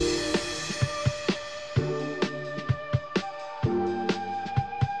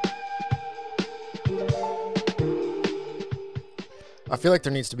I feel like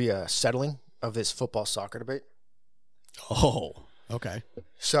there needs to be a settling of this football soccer debate. Oh, okay.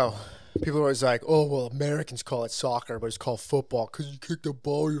 So people are always like, oh, well, Americans call it soccer, but it's called football because you kick the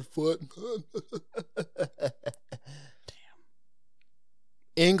ball with your foot. Damn.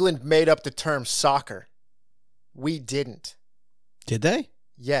 England made up the term soccer. We didn't. Did they?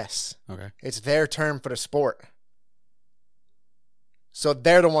 Yes. Okay. It's their term for the sport. So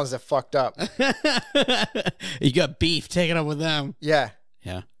they're the ones that fucked up. You got beef. Take it up with them. Yeah.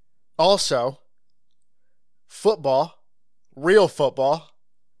 Yeah. Also, football, real football,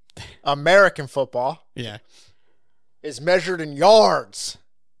 American football, Yeah. is measured in yards.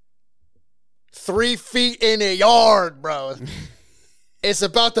 3 feet in a yard, bro. It's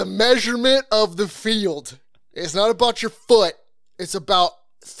about the measurement of the field. It's not about your foot. It's about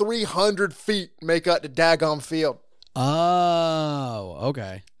 300 feet make up the daggone field. Oh,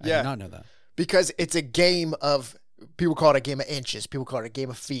 okay. I Yeah. did not know that. Because it's a game of, people call it a game of inches. People call it a game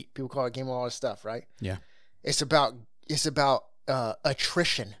of feet. People call it a game of all this stuff, right? Yeah. It's about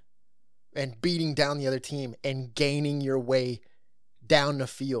attrition and beating down the other team and gaining your way down the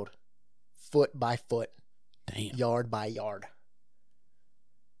field, foot by foot, Damn. yard by yard.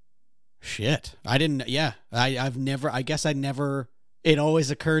 Shit. I didn't. Yeah. I guess I never. It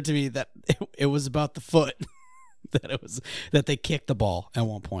always occurred to me that it was about the foot. that they kicked the ball at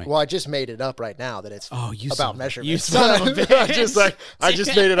one point. Well, I just made it up right now that it's about measurement. You son of a bitch. I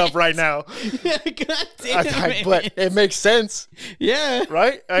just made it up right now. God damn it. But it makes sense, Yeah.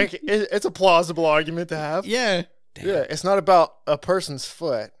 right? It's a plausible argument to have. Yeah. Damn. Yeah, it's not about a person's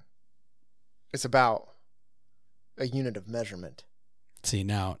foot. It's about a unit of measurement. See,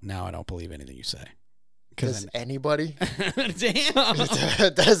 now I don't believe anything you say. Does anybody?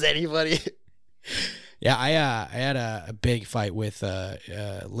 Damn. Does anybody? Yeah, I had a big fight with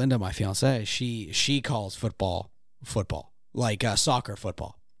Linda, my fiance. She calls football, like soccer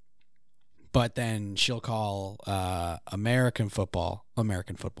football. But then she'll call American football.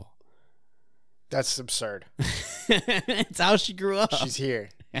 That's absurd. It's how she grew up. She's here.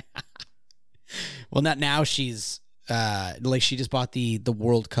 Well, not now. She's like she just bought the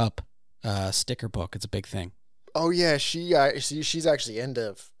World Cup sticker book. It's a big thing. Oh yeah, she's actually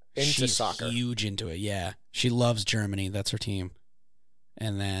into She's soccer. Huge into it. Yeah, she loves Germany. That's her team.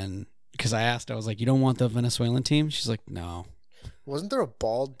 And then because I asked, I was like, "You don't want the Venezuelan team?" She's like, "No." Wasn't there a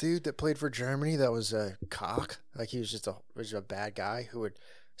bald dude that played for Germany that was a cock? Like he was just a bad guy who would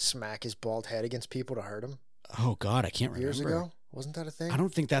smack his bald head against people to hurt him? Oh God, I can't remember. Years ago? Wasn't that a thing? I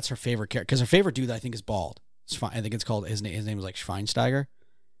don't think that's her favorite character because her favorite dude I think is bald. I think it's called his name is like Schweinsteiger.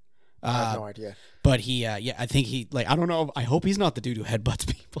 I have no idea. But he, I think he like I don't know. I hope he's not the dude who headbutts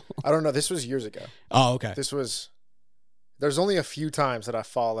people. I don't know. This was years ago. Oh, okay. There's only a few times that I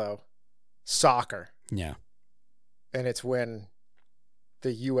follow soccer. Yeah. And it's when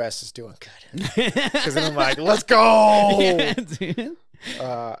the U.S. is doing good. Because then I'm like, let's go. Yeah, dude.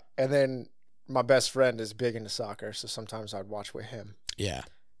 And then my best friend is big into soccer, so sometimes I'd watch with him. Yeah.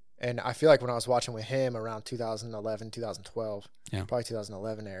 And I feel like when I was watching with him around 2011, 2012, yeah, probably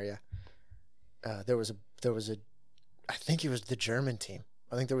 2011 area, there was a, I think it was the German team.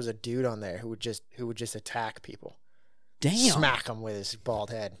 I think there was a dude on there who would just attack people. Damn. Smack him with his bald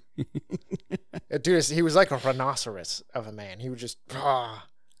head. Dude, he was like a rhinoceros of a man. He would just,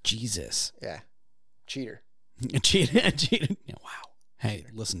 Jesus. Yeah. Cheater. Cheater. Wow. Hey,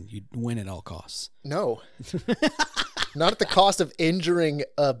 listen, you win at all costs. No. Not at the cost of injuring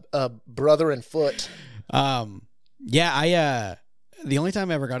a brother and foot. Yeah, the only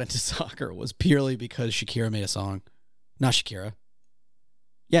time I ever got into soccer was purely because Shakira made a song. Not Shakira.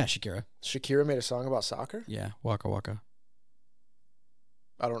 Yeah, Shakira. Shakira made a song about soccer? Yeah, Waka Waka.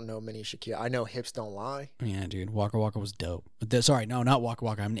 I don't know many Shakira. I know Hips Don't Lie. Yeah, dude. Waka Waka was dope. Sorry, no, not Waka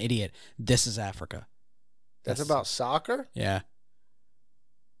Waka. I'm an idiot. This Is Africa. That's about soccer? Yeah.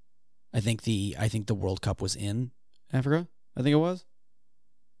 I think the World Cup was in Africa. I think it was.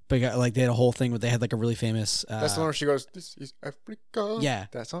 But like they had a whole thing where they had like a really famous. That's the one where she goes, "This is Africa." Yeah,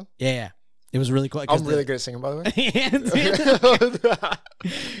 that song. Yeah. It was really cool. I'm really good at singing, by the way.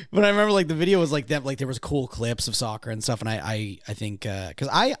 But I remember like the video was like that. Like there was cool clips of soccer and stuff. And I think because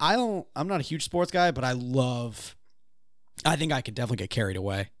I'm not a huge sports guy, but I think I could definitely get carried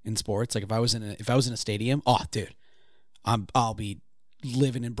away in sports. Like if I was in a stadium, oh dude, I'll be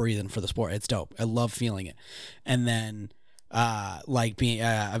living and breathing for the sport. It's dope. I love feeling it. And then like being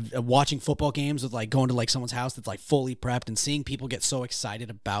watching football games with like going to like someone's house that's like fully prepped and seeing people get so excited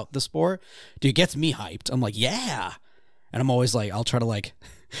about the sport, dude, it gets me hyped. I'm like, yeah. And I'm always like, I'll try to like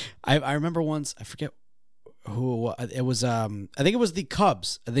I remember once, I forget who it was, I think it was the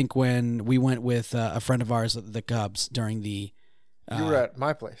Cubs. I think when we went with a friend of ours, the Cubs, during the You were at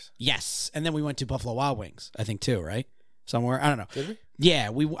my place. Yes, and then we went to Buffalo Wild Wings, I think too, right? Somewhere, I don't know. Did we?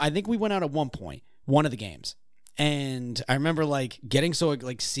 Yeah, I think we went out at one point, one of the games. And I remember like getting so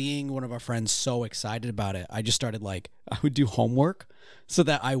like seeing one of our friends so excited about it. I just started like I would do homework so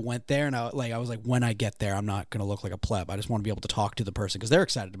that I went there and I was like, when I get there, I'm not gonna look like a pleb. I just want to be able to talk to the person because they're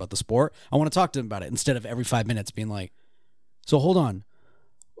excited about the sport. I want to talk to them about it instead of every 5 minutes being like, so hold on,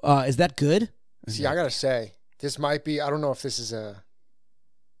 is that good? See, I gotta say, this might be. I don't know if this is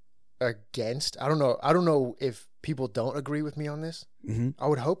against. I don't know if people don't agree with me on this. Mm-hmm. I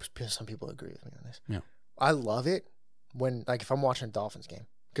would hope some people agree with me on this. Yeah. I love it when, like, if I'm watching a Dolphins game,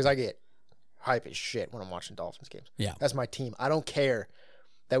 because I get hype as shit when I'm watching Dolphins games. Yeah. That's my team. I don't care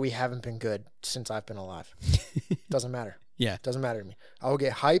that we haven't been good since I've been alive. Doesn't matter. Yeah. Doesn't matter to me. I will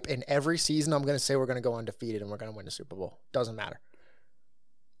get hype, and every season I'm going to say we're going to go undefeated and we're going to win the Super Bowl. Doesn't matter.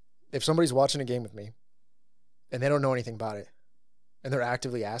 If somebody's watching a game with me and they don't know anything about it and they're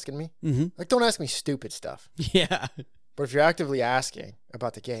actively asking me, like, don't ask me stupid stuff. Yeah. But if you're actively asking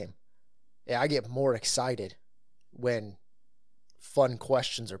about the game, yeah, I get more excited when fun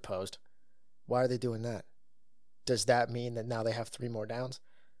questions are posed. Why are they doing that? Does that mean that now they have 3 more downs?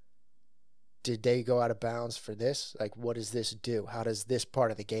 Did they go out of bounds for this? Like, what does this do? How does this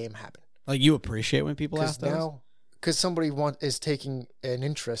part of the game happen? Like, you appreciate when people ask those? Because somebody is taking an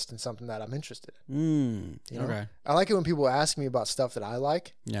interest in something that I'm interested in. Okay. I like it when people ask me about stuff that I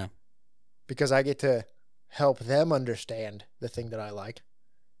like. Yeah. Because I get to help them understand the thing that I like.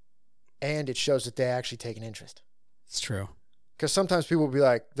 And it shows that they actually take an interest. It's true. Because sometimes people will be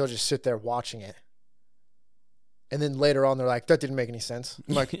like, they'll just sit there watching it. And then later on, they're like, that didn't make any sense.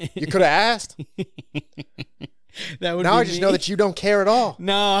 I'm like, you could have asked. That would now be I just me. know that you don't care at all.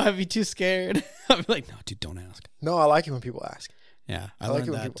 No, I'd be too scared. I'd be like, no, dude, don't ask. No, I like it when people ask. Yeah. I like learned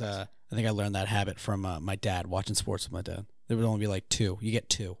it when that. people ask. I think I learned that habit from my dad, watching sports with my dad. There would only be like 2. You get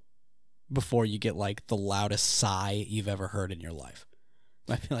 2 before you get like the loudest sigh you've ever heard in your life.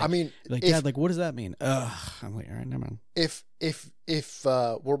 I feel like, I mean, like, Dad, like, what does that mean? I'm like, all right, never mind. If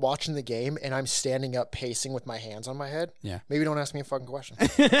we're watching the game and I'm standing up pacing with my hands on my head, Yeah. maybe don't ask me a fucking question.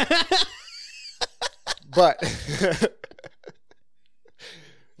 But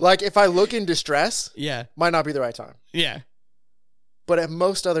like, if I look in distress, Yeah. might not be the right time. Yeah. But at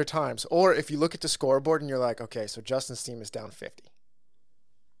most other times, or if you look at the scoreboard and you're like, okay, so Justin's team is down 50.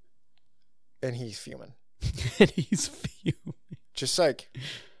 And he's fuming. And he's fuming. Just like,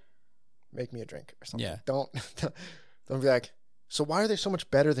 make me a drink or something. Yeah. Don't be like, so why are they so much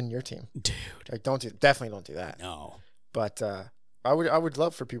better than your team? Dude. Like, definitely don't do that. No. But I would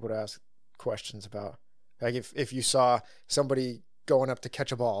love for people to ask questions about, like, if you saw somebody going up to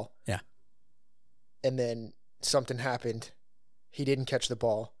catch a ball. Yeah. And then something happened. He didn't catch the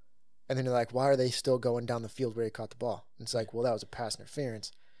ball. And then you're like, why are they still going down the field where he caught the ball? And it's like, well, that was a pass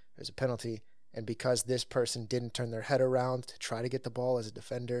interference. There's a penalty. And because this person didn't turn their head around to try to get the ball as a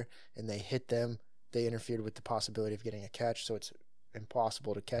defender and they hit them, they interfered with the possibility of getting a catch. So it's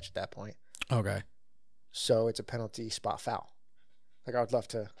impossible to catch at that point. Okay. So it's a penalty spot foul. Like, I would love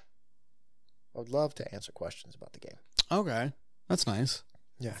to answer questions about the game. Okay. That's nice.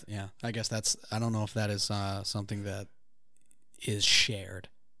 Yeah. Yeah. I guess I don't know if that is something that is shared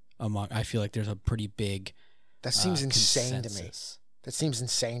among, I feel like there's a pretty big That seems insane to me. consensus. That seems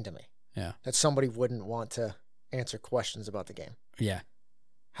insane to me. Yeah. That somebody wouldn't want to answer questions about the game. Yeah.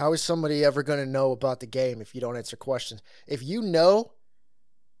 How is somebody ever going to know about the game if you don't answer questions? If you know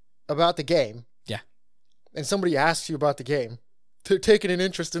about the game, Yeah. and somebody asks you about the game, they're taking an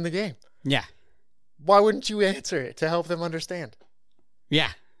interest in the game. Yeah. Why wouldn't you answer it to help them understand?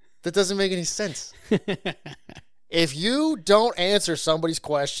 Yeah. That doesn't make any sense. If you don't answer somebody's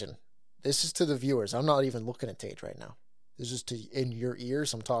question, this is to the viewers. I'm not even looking at Tage right now. This is in your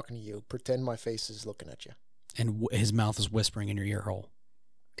ears. I'm talking to you. Pretend my face is looking at you. And his mouth is whispering in your ear hole.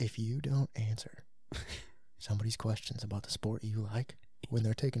 If you don't answer somebody's questions about the sport you like when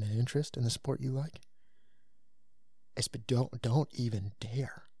they're taking an interest in the sport you like, don't even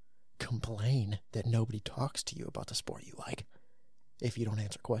dare complain that nobody talks to you about the sport you like if you don't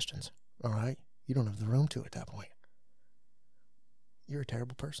answer questions. All right? You don't have the room to at that point. You're a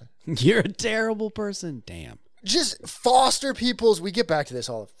terrible person. You're a terrible person. Damn. Just foster people's... We get back to this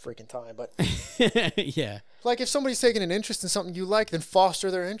all the freaking time, but... Yeah. Like, if somebody's taking an interest in something you like, then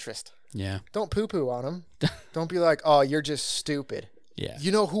foster their interest. Yeah. Don't poo-poo on them. Don't be like, oh, you're just stupid. Yeah.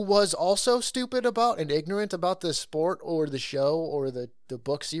 You know who was also stupid about and ignorant about the sport or the show or the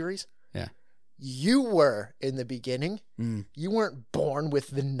book series? Yeah. You were in the beginning. Mm. You weren't born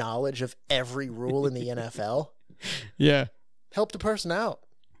with the knowledge of every rule in the NFL. Yeah. Help the person out.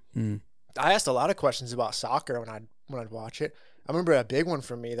 Mm. I asked a lot of questions about soccer when I'd watch it. I remember a big one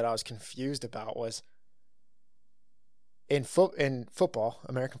for me that I was confused about was in football,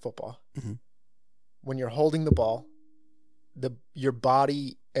 American football, Mhm. when you're holding the ball, your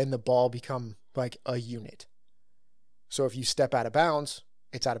body and the ball become like a unit. So if you step out of bounds,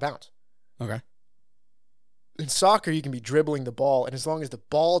 it's out of bounds. Okay. In soccer, you can be dribbling the ball, and as long as the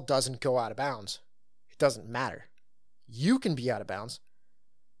ball doesn't go out of bounds, it doesn't matter. You can be out of bounds,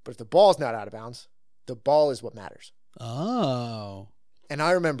 but if the ball's not out of bounds, the ball is what matters. Oh. And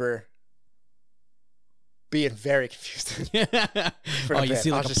I remember being very confused. For a You bit. see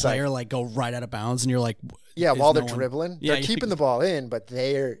I like was a just player like go right out of bounds, and you're like, Yeah, is while they're no one- dribbling, Yeah, they're yeah. keeping the ball in, but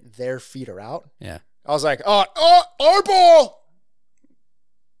their feet are out. Yeah. I was like, our ball!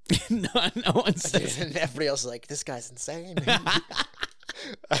 no one says. And everybody else is like, this guy's insane.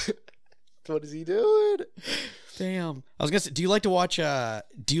 What is he doing? Damn. I was gonna say, do you like to watch?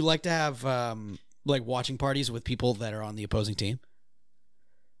 Do you like to have like watching parties with people that are on the opposing team,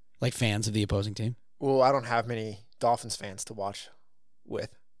 like fans of the opposing team? Well, I don't have many Dolphins fans to watch with,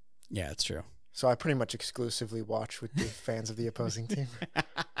 Yeah, it's true. so I pretty much exclusively watch with the fans of the opposing team.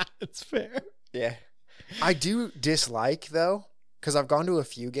 It's fair. Yeah. I do dislike, though, because I've gone to a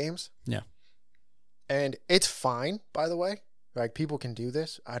few games. Yeah. And it's fine, by the way. Like, people can do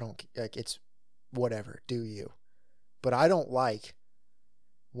this. I don't, like, it's whatever. Do you. But I don't like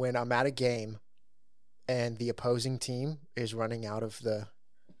when I'm at a game and the opposing team is running out of the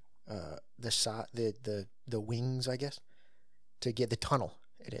wings, I guess, to get the tunnel,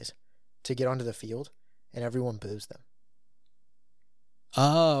 it is, to get onto the field, and everyone boos them.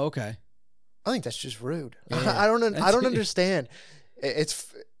 Oh, okay. I think that's just rude. Yeah. I don't understand.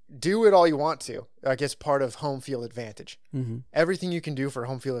 It's do it all you want to. Like, it's part of home field advantage. Mm-hmm. Everything you can do for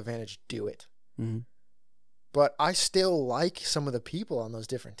home field advantage, do it. Mm-hmm. But I still like some of the people on those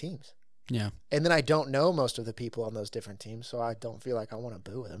different teams. Yeah. And then I don't know most of the people on those different teams, so I don't feel like I want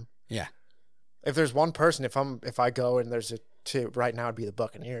to boo them. Yeah. If there's one person, if I go and there's right now it'd be the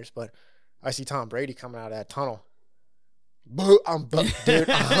Buccaneers, but I see Tom Brady coming out of that tunnel. Boo! Dude,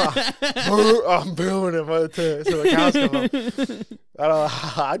 I'm booing him till the cows come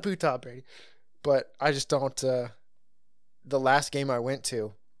up. I'd boo Tom Brady, but I just don't. The last game I went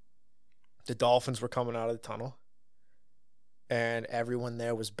to, the Dolphins were coming out of the tunnel, and everyone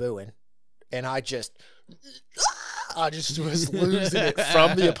there was booing, and I just was losing it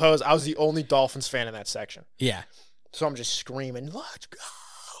from the opposed. I was the only Dolphins fan in that section, Yeah. so I'm just screaming, "Let's go!"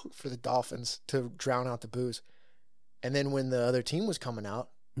 for the Dolphins to drown out the boos. And then when the other team was coming out,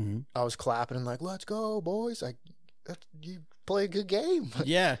 Mm-hmm. I was clapping and like, "Let's go, boys! You play a good game."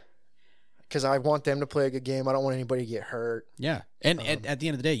 Yeah. Because I want them to play a good game. I don't want anybody to get hurt. Yeah. And at the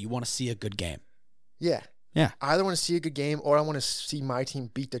end of the day, you want to see a good game. Yeah. Yeah. I either want to see a good game or I want to see my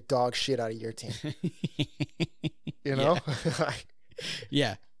team beat the dog shit out of your team. You know?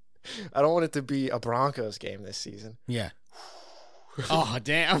 Yeah. I don't want it to be a Broncos game this season. Yeah. Oh,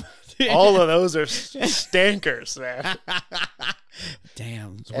 damn. All of those are stinkers, man.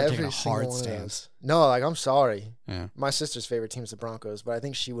 Damn. So we're taking a hard single one of stance. those. No, like, I'm sorry. Yeah. My sister's favorite team's the Broncos, but I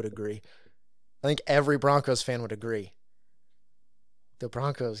think she would agree. I think every Broncos fan would agree. The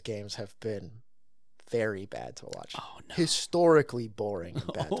Broncos games have been very bad to watch. Oh, no. Historically boring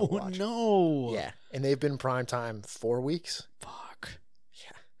and bad to watch. No. Yeah. And they've been primetime 4 weeks. Fuck.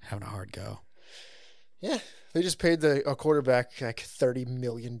 Yeah. Having a hard go. Yeah. They just paid a quarterback like $30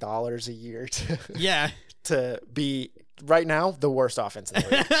 million a year Yeah. to be, right now, the worst offense in the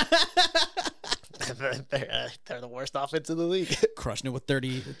league. They're the worst offense in the league. Crushing it with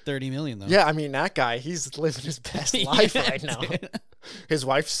 30 million, though. Yeah, I mean, that guy, he's living his best life Yeah, right now. dude. His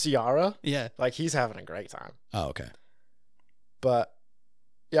wife, Ciara, Yeah. like, he's having a great time. Oh, okay. But,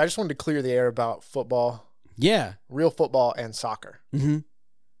 yeah, I just wanted to clear the air about football, Yeah. real football, and soccer. Mm-hmm.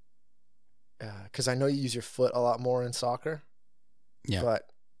 Because I know you use your foot a lot more in soccer. Yeah. But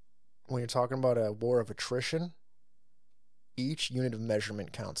when you're talking about a war of attrition, each unit of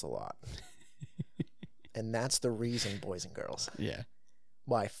measurement counts a lot. And that's the reason, boys and girls, Yeah.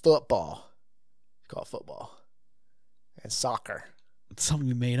 why football is called football. And soccer. It's something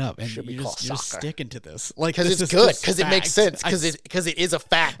you made up, and Should be you're called just soccer. sticking to this. Like, Because this it's is good. just Because it makes fact. sense. Because it is a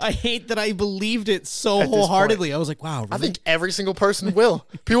fact. I hate that I believed it so At this wholeheartedly. I was like, wow, really? I think every single person will.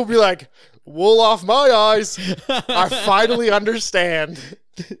 People be like, wool off my eyes. I finally understand.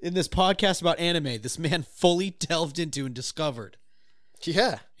 in this podcast about anime, this man fully delved into and discovered.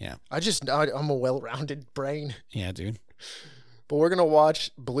 Yeah. Yeah. I'm a well-rounded brain. Yeah, dude. But we're going to watch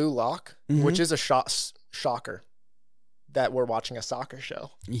Blue Lock, Mhm. which is a shocker that we're watching a soccer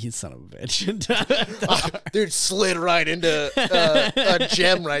show. You son of a bitch. Dude, slid right into a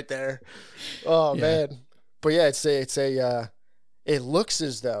gem right there. Oh, Yeah. man. But yeah, it's a It looks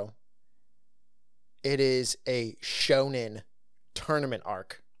as though it is a shonen tournament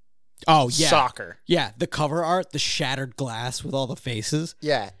arc. Oh, yeah. Soccer. Yeah, the cover art, the shattered glass with all the faces.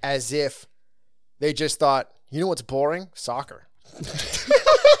 Yeah, as if they just thought, you know what's boring? Soccer.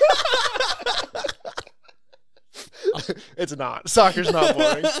 It's not. Soccer's not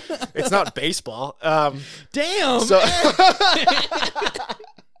boring. It's not baseball. Damn. So,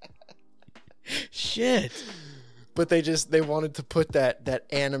 shit. but they wanted to put that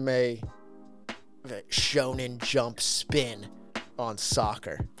anime, that shonen jump spin on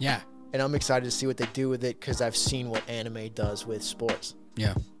soccer. Yeah. And I'm excited to see what they do with it because I've seen what anime does with sports.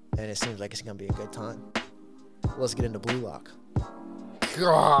 Yeah. And it seems like it's going to be a good time. Let's get into Blue Lock.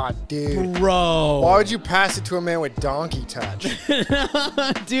 God, dude. Bro. Why would you pass it to a man with donkey touch?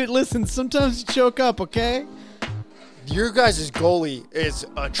 Dude, listen, sometimes you choke up, okay? Your guys' goalie is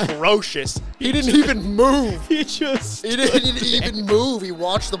atrocious. He didn't even move. He just... He didn't even move. He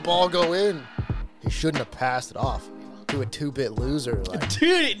watched the ball go in. He shouldn't have passed it off to a 2-bit loser. Like,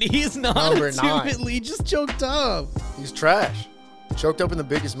 dude, he's not Number a 9. 2-bit lead. He just choked up. he's trash. Choked up in the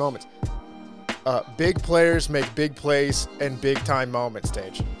biggest moments. Big players make big plays and big time moments,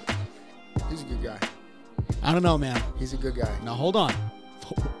 Tage. He's a good guy. I don't know, man. He's a good guy. Now, hold on.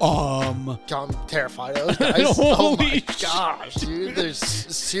 I'm terrified of those guys. Oh my Holy gosh, dude. There's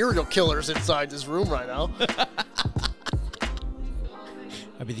serial killers inside this room right now.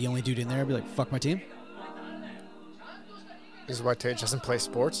 I'd be the only dude in there. I'd be like, fuck my team. This is why Tage doesn't play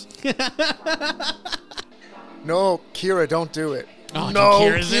sports. No, Kira, don't do it. Oh, dude, no,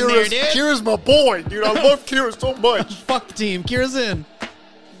 Kira's in there, dude. Kira's my boy, dude. I love Kira so much. Fuck the team. Kira's in.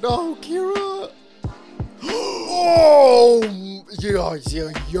 No, Kira. Oh,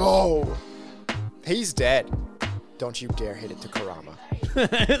 yo. He's dead. Don't you dare hit it to Kurama.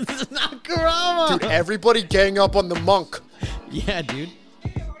 It's not Kurama. Dude, everybody gang up on the monk. Yeah, dude.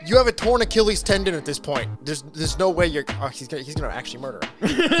 You have a torn Achilles tendon at this point. There's no way you're... Oh, he's gonna actually murder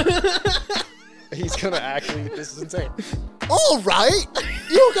him. He's gonna actually... This is insane. All right.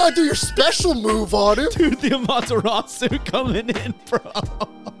 You don't gotta do your special move on him. Dude, the Amaterasu coming in, bro.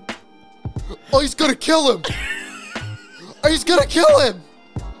 Oh, he's gonna kill him. Oh, he's gonna kill him.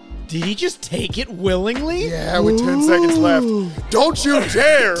 Did he just take it willingly? Yeah, with 10 seconds left. Don't you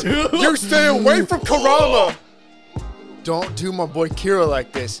dare. Dude. You stay away from Kurama. Don't do my boy Kira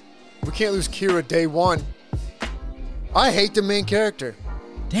like this. We can't lose Kira day one. I hate the main character.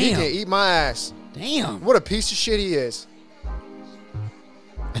 He Damn. can eat my ass. Damn. What a piece of shit he is.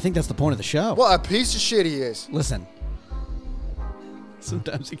 I think that's the point of the show. What a piece of shit he is. Listen.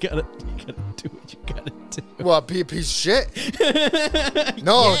 Sometimes you gotta do what you gotta do. Well, be a piece of shit.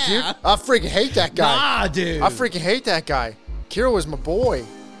 No, Yeah. dude. I freaking hate that guy. Nah, dude. I freaking hate that guy. Kira was my boy.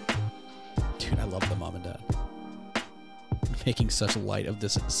 Dude, I love the mom and dad. Making such light of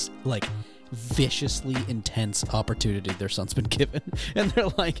this, like, viciously intense opportunity their son's been given. And they're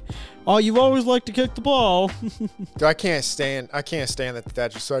like, oh, you've always liked to kick the ball. Dude, I can't stand that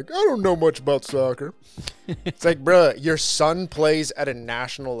that's just like, I don't know much about soccer. It's like, bruh, your son plays at a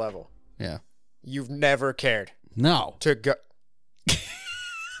national level. Yeah. You've never cared No. to go.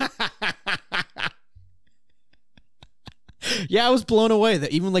 Yeah, I was blown away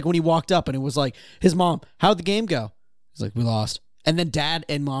that even like when he walked up and it was like, his mom, how'd the game go? He's like, we lost. And then dad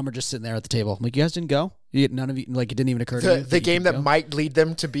and mom are just sitting there at the table. I'm like, you guys didn't go? None of you, like, it didn't even occur to you. The game that go? might lead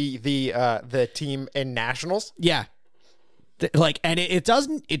them to be the team in nationals. Yeah. Like, and it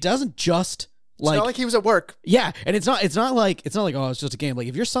doesn't just It's not like he was at work. yeah. And it's not like, oh, it's just a game. Like,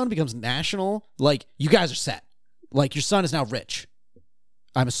 if your son becomes national, like, you guys are set. Like, your son is now rich.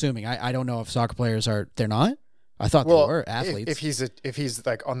 I'm assuming. I don't know if soccer players they're not. I thought they were athletes. If he's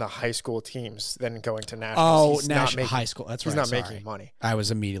like on the high school teams, then going to oh, nationals, he's not national making, high school. That's he's right. not sorry. making money. I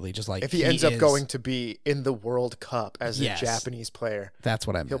was immediately just like, If he ends up is- going to be in the World Cup as Yes. a Japanese player, That's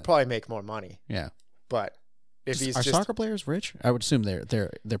what I meant. he'll probably make more money. Yeah. But if he's Are just soccer players rich? I would assume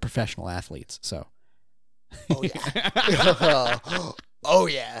they're professional athletes. So oh yeah, oh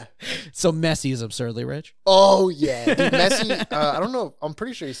yeah, so Messi is absurdly rich. oh yeah, dude, Messi. I don't know. I'm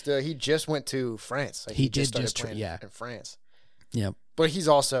pretty sure he just went to France. Like, He just did started just playing yeah. in France. Yep. But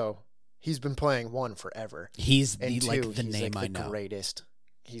he's been playing one forever. He's And the two, like the he's name like I the know. greatest.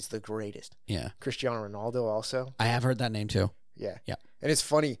 He's the greatest. Yeah. Cristiano Ronaldo also. I have heard that name too. Yeah. Yeah. And it's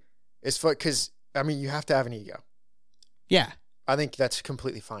funny. It's fun because I mean you have to have an ego. Yeah. I think that's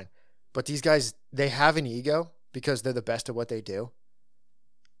completely fine. But these guys, they have an ego because they're the best at what they do.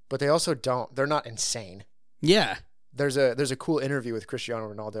 But they also don't. They're not insane. Yeah. There's a cool interview with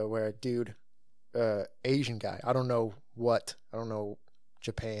Cristiano Ronaldo where a dude, Asian guy, I don't know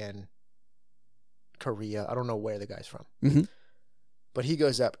Japan, Korea, I don't know where the guy's from. Mhm. but he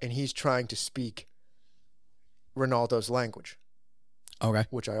goes up and he's trying to speak Ronaldo's language, Okay.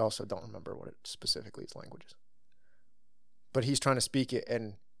 which I also don't remember what it specifically his language is. But he's trying to speak it,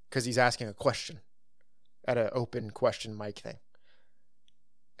 and because he's asking a question at an open question mic thing.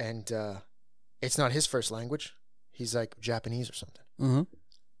 And it's not his first language. He's like Japanese or something. Mm-hmm.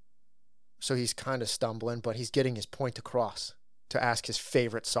 So he's kind of stumbling, but he's getting his point across to ask his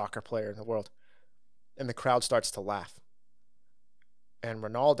favorite soccer player in the world. And the crowd starts to laugh. And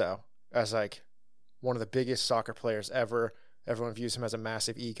Ronaldo, as like one of the biggest soccer players ever, everyone views him as a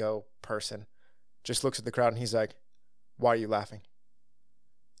massive ego person, just looks at the crowd and he's like, "Why are you laughing?"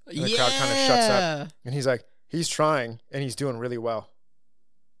 And the crowd kind of shuts up. And he's like, he's trying and he's doing really well.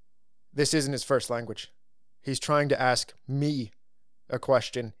 This isn't his first language. He's trying to ask me a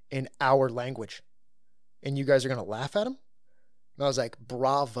question in our language. And you guys are going to laugh at him? And I was like,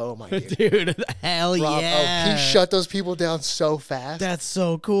 bravo, my dude. Dude, hell Bravo. yeah. He shut those people down so fast. That's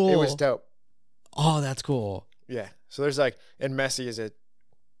so cool. It was dope. Oh, that's cool. Yeah. So there's like, and Messi is a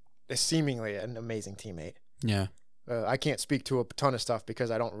seemingly an amazing teammate. Yeah. I can't speak to a ton of stuff because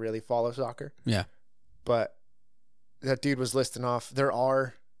I don't really follow soccer. Yeah. But that dude was listing off. There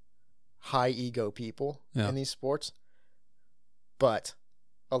are high ego people in these sports. But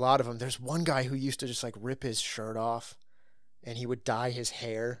a lot of them, there's one guy who used to just like rip his shirt off and he would dye his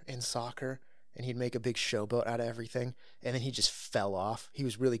hair in soccer and he'd make a big showboat out of everything. And then he just fell off. He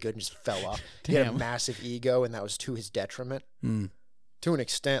was really good and just fell off. He had a massive ego and that was to his detriment. To an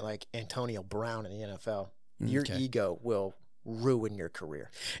extent, like Antonio Brown in the NFL. Your ego will ruin your career.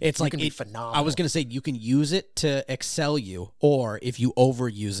 It's you like can be phenomenal. I was going to say you can use it to excel you, or if you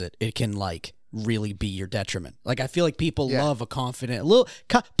overuse it, it can like really be your detriment. Like I feel like people love a confident, a little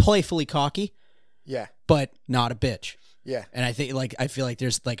playfully cocky, but not a bitch. Yeah. And I feel like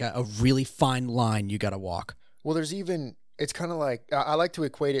there's like a really fine line you got to walk. Well, there's even, it's kind of like, I like to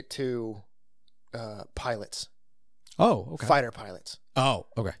equate it to pilots. Oh, okay. Fighter pilots. Oh,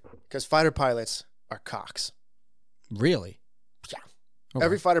 okay. Because fighter pilots are cocks. Really? Yeah. Okay.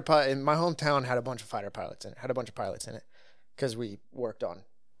 Every fighter pilot in my hometown had a bunch of fighter pilots in it, had a bunch of pilots in it because we worked on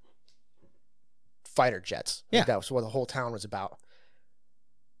fighter jets. Yeah. Like that was what the whole town was about.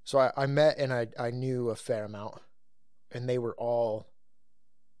 So I met and I knew a fair amount, and they were all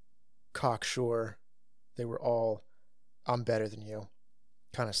cocksure. They were all, I'm better than you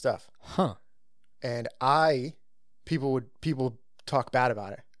kind of stuff. Huh. And people talk bad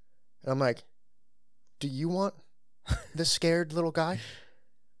about it. And I'm like, do you want the scared little guy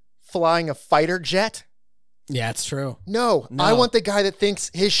flying a fighter jet? Yeah, it's true. No, I want the guy that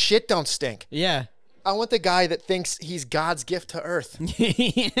thinks his shit don't stink. Yeah. I want the guy that thinks he's God's gift to Earth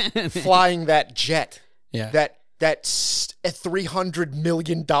flying that jet. Yeah. That's a $300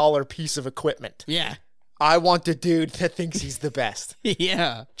 million piece of equipment. Yeah. I want the dude that thinks he's the best.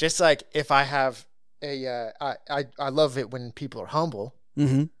 Yeah. Just like if I have I love it when people are humble.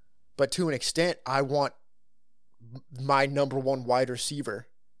 Mm-hmm. But to an extent, I want my number one wide receiver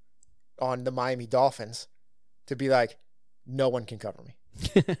on the Miami Dolphins to be like, no one can cover me.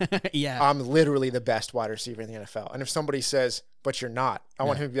 Yeah. I'm literally the best wide receiver in the NFL. And if somebody says, but you're not, I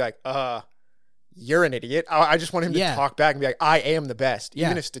want him to be like, you're an idiot. I just want him to talk back and be like, I am the best. Yeah.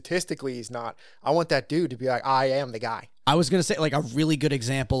 Even if statistically he's not, I want that dude to be like, I am the guy. I was going to say like a really good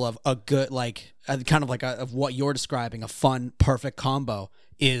example of a good, like kind of like of what you're describing, a fun, perfect combo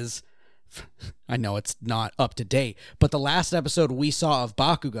is, I know it's not up to date, but the last episode we saw of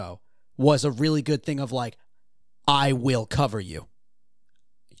Bakugo was a really good thing of like, I will cover you.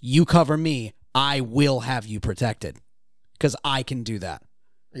 You cover me, I will have you protected because I can do that.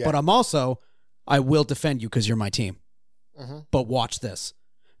 Yeah. But I will defend you because you're my team. Mm-hmm. But watch this.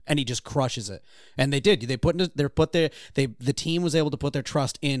 And he just crushes it. And they did. The team was able to put their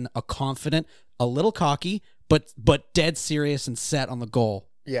trust in a confident, a little cocky, but dead serious and set on the goal.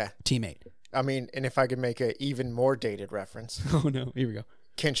 Yeah. Teammate. I mean, and if I could make an even more dated reference. Oh no, here we go.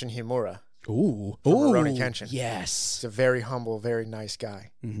 Kenshin Himura. Ooh. Rurouni Kenshin. Yes. He's a very humble, very nice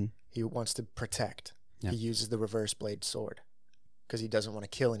guy. Mm-hmm. He wants to protect. Yeah. He uses the reverse blade sword because he doesn't want to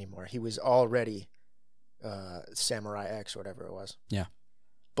kill anymore. He was already Samurai X or whatever it was. Yeah.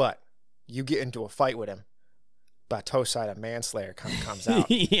 But you get into a fight with him, Batosai, the manslayer, comes out.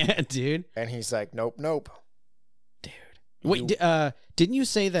 Yeah, dude. And he's like, nope. Dude. Wait, didn't you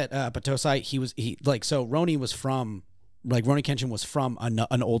say that Batosai, so Roni was from, like Rurouni Kenshin was from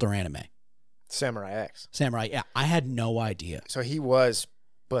an older anime? Samurai X. Samurai, yeah. I had no idea. So he was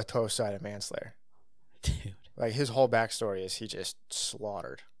Batosai, the manslayer. Dude. Like his whole backstory is he just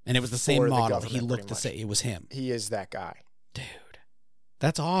slaughtered. And it was the same model. He looked the same. It was him. He is that guy. Dude.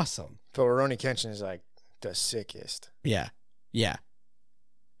 That's awesome. But Rurouni Kenshin is like the sickest. Yeah. Yeah.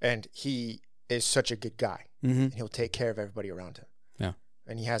 And he is such a good guy. Mm-hmm. And he'll take care of everybody around him. Yeah.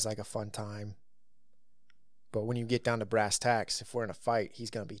 And he has like a fun time. But when you get down to brass tacks, if we're in a fight, he's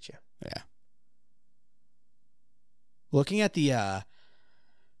going to beat you. Yeah. Looking at the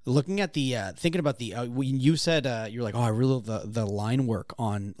thinking about the when you said you're like, oh, I really love the line work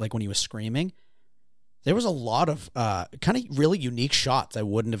on like when he was screaming. There was a lot of kind of really unique shots I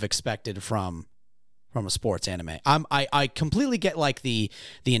wouldn't have expected from a sports anime. I completely get like the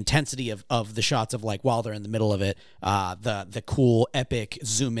intensity of the shots of like while they're in the middle of it, the cool epic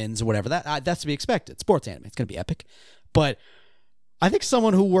zoom ins or whatever. That's to be expected. Sports anime, it's gonna be epic. But I think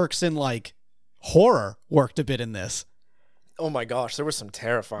someone who works in like horror worked a bit in this. Oh my gosh, there was some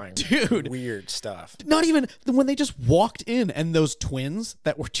terrifying, Dude. weird stuff. Not even when they just walked in and those twins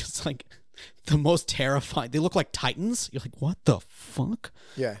that were just like the most terrifying. They look like titans. You're like, what the fuck?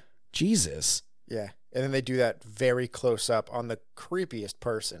 Yeah. Jesus. Yeah. And then they do that very close up on the creepiest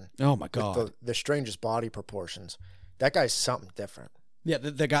person. Oh my god. With the strangest body proportions. That guy's something different. Yeah,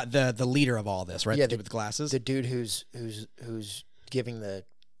 the guy, the leader of all this, right? Yeah, the dude with glasses. The dude who's giving the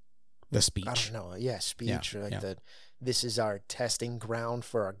speech. I don't know. Yeah, speech. Yeah, or like yeah. This is our testing ground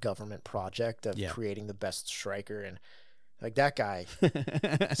for our government project of Yeah. creating the best striker, and like that guy,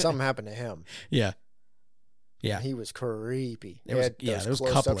 something happened to him. Yeah. Yeah. He was creepy. There was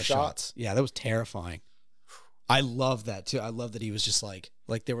a couple of shots. Yeah, that was terrifying. I love that too. I love that he was just like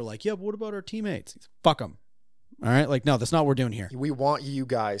they were like, yeah, but what about our teammates? Fuck them. All right, like no, that's not what we're doing here. We want you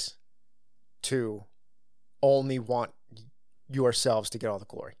guys to only want yourselves to get all the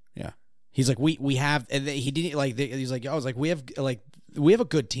glory. Yeah. He's like, we have, and he didn't like, he's like, I was like, we have a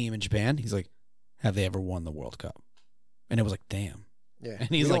good team in Japan. He's like, have they ever won the World Cup? And it was like, damn. Yeah. And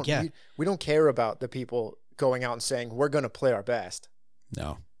he's like, yeah. We don't care about the people going out and saying, we're going to play our best.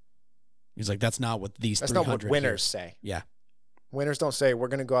 No. He's like, that's not what these That's 300 not what winners say. Yeah. Winners don't say, we're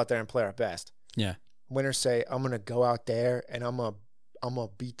going to go out there and play our best. Yeah. Winners say, I'm going to go out there and I'm going to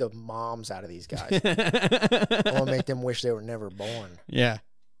beat the moms out of these guys. I'm going to make them wish they were never born. Yeah.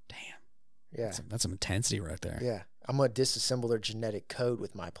 Damn. Yeah. That's some intensity right there. Yeah. I'm going to disassemble their genetic code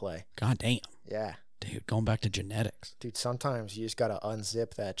with my play. God damn. Yeah. Dude, going back to genetics. Dude, sometimes you just got to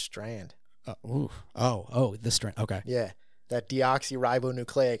unzip that strand. This strand. Okay. Yeah. That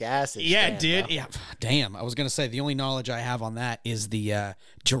deoxyribonucleic acid. Yeah, strand, dude. bro. Yeah. Damn. I was going to say the only knowledge I have on that is the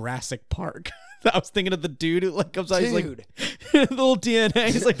Jurassic Park. I was thinking of the dude who like comes out. He's like, the little DNA.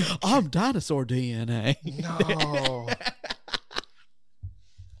 He's like, I'm dinosaur DNA. No.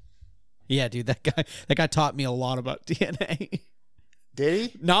 Yeah, dude. That guy taught me a lot about DNA.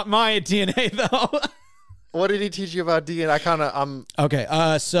 Did he? Not my DNA though. What did he teach you about DNA?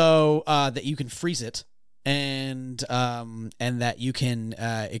 Okay. So that you can freeze it, and that you can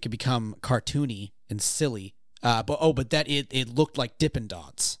it can become cartoony and silly. But that it looked like Dippin'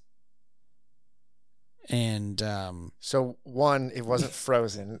 Dots. And So one, it wasn't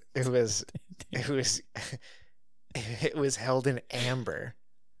frozen. It was it was held in amber.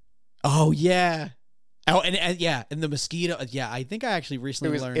 oh yeah. Oh, and yeah, and the mosquito. Yeah, I think I actually It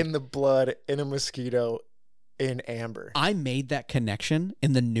recently was learned. in the blood in a mosquito in amber. I made that connection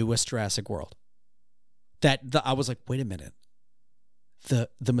in the newest Jurassic World. I was like, wait a minute. The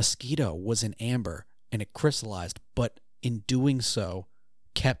mosquito was in amber and it crystallized, but in doing so,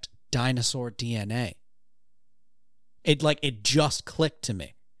 kept dinosaur DNA. It just clicked to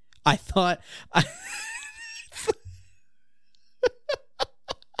me. I thought.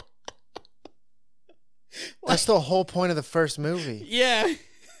 That's the whole point of the first movie. Yeah.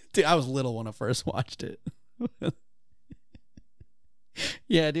 Dude, I was little when I first watched it.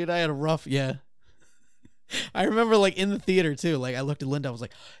 Yeah, dude, I had a rough, yeah. I remember like in the theater too, like I looked at Linda, I was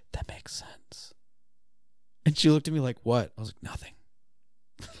like, that makes sense. And she looked at me like, what? I was like, nothing.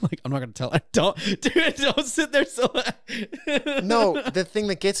 Like, I'm not going to tell her. Don't sit there so. No, the thing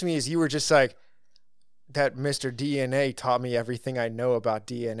that gets me is you were just like, that Mr. DNA taught me everything I know about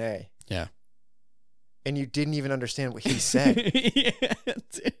DNA. Yeah. And you didn't even understand what he said. Yeah,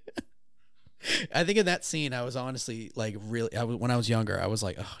 dude. I think in that scene, I was honestly like really. When I was younger, I was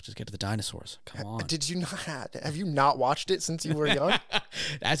like, "Oh, just get to the dinosaurs. Come on." Did you not? Have you not watched it since you were young?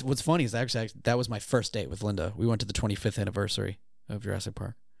 That's what's funny is actually that was my first date with Linda. We went to the 25th anniversary of Jurassic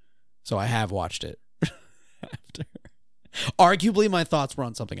Park, so I have watched it. After, arguably, my thoughts were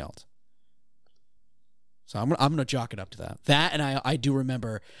on something else. So I'm gonna chalk it up to that. That, and I do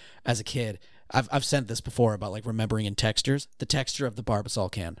remember as a kid. I've sent this before about like remembering in textures. The texture of the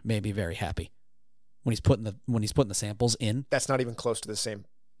Barbasol can made me very happy when he's putting the samples in. That's not even close to the same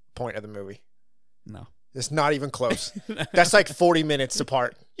point of the movie. No, It's not even close. That's like 40 minutes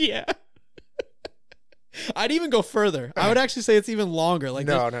apart. yeah. I'd even go further. I would actually say it's even longer. Like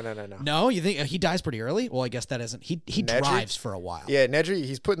No. No, you think he dies pretty early? Well, I guess that isn't. He Nedry? drives for a while. Yeah, Nedry,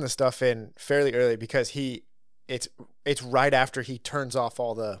 he's putting the stuff in fairly early because it's right after he turns off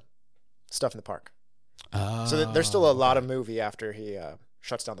all the stuff in the park. So there's still a lot of movie after he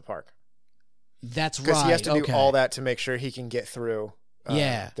shuts down the park. That's right. Because he has to do all that to make sure he can get through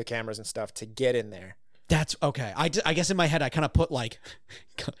the cameras and stuff to get in there. That's okay. I guess in my head I kind of put like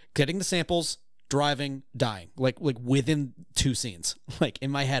getting the samples, driving, dying, like within 2 scenes. Like in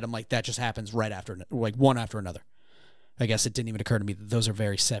my head I'm like that just happens right after, like one after another. I guess it didn't even occur to me that those are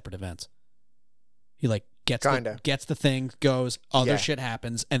very separate events. He like gets the thing, goes, other shit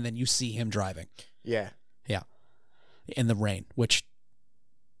happens, and then you see him driving. Yeah. In the rain, which,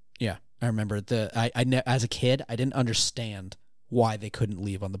 I remember as a kid, I didn't understand why they couldn't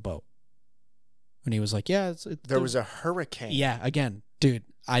leave on the boat. When he was like, there was a hurricane. Yeah, again, dude,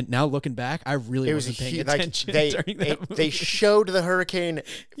 now looking back, I really wasn't paying attention during that movie. They showed the hurricane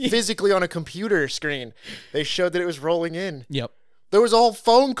physically on a computer screen. They showed that it was rolling in. Yep. There was a whole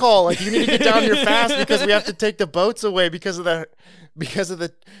phone call like, you need to get down here fast because we have to take the boats away because of the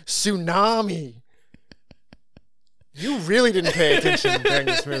tsunami. You really didn't pay attention during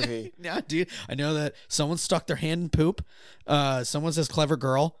this movie. Yeah, dude. I know that someone stuck their hand in poop. Someone says clever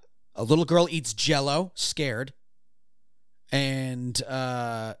girl. A little girl eats Jell-O, scared. And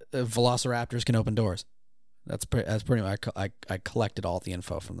velociraptors can open doors. That's pretty much. I collected all the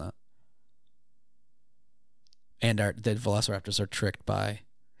info from that. And the velociraptors are tricked by.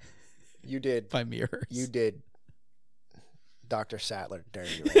 You did by mirrors. You did. Dr. Sattler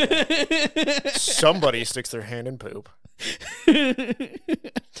dirty right there. Somebody sticks their hand in poop. One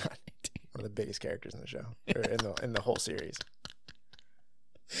of the biggest characters in the show, or in the whole series.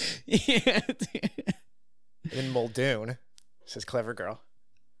 Yeah. In Muldoon, says clever girl.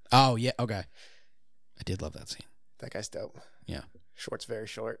 Oh yeah, okay. I did love that scene. That guy's dope. Yeah. Short's very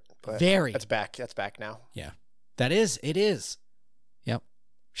short, but very. That's back now. Yeah. It is. Yep.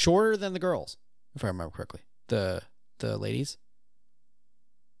 Shorter than the girls, if I remember correctly. The ladies.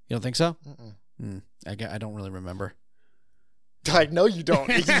 You don't think so? I don't really remember. I know you don't.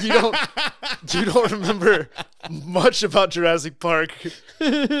 You don't remember much about Jurassic Park.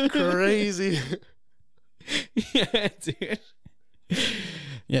 Crazy. Yeah, dude.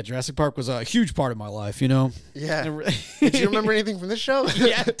 Yeah, Jurassic Park was a huge part of my life, you know? Yeah. Did you remember anything from this show?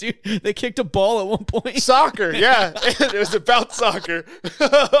 Yeah, dude. They kicked a ball at one point. Soccer, yeah. It was about soccer.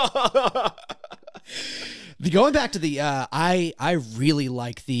 Going back to the, I really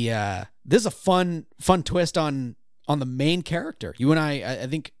like the, this is a fun twist on the main character. You and I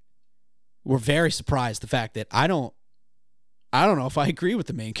think were very surprised the fact that I don't know if I agree with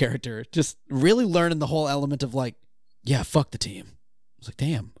the main character. Just really learning the whole element of like, yeah, fuck the team. I was like,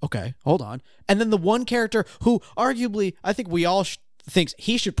 damn, okay, hold on. And then the one character who arguably, I think we all thinks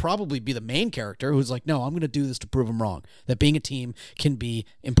he should probably be the main character, who's like, no, I'm going to do this to prove him wrong. That being a team can be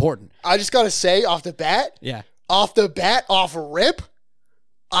important. I just got to say off the bat, off rip,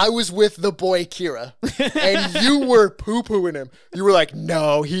 I was with the boy Kira, and you were poo-pooing him. You were like,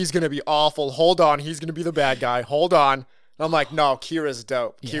 no, he's going to be awful. Hold on, he's going to be the bad guy. Hold on. And I'm like, no, Kira's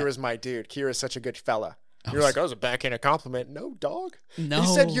dope. Yeah. Kira's my dude. Kira's such a good fella. You're like, that was a backhanded compliment. No, dog. No. He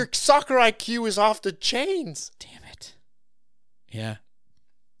said your soccer IQ is off the chains. Damn it. Yeah.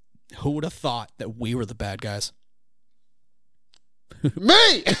 Who would have thought that we were the bad guys?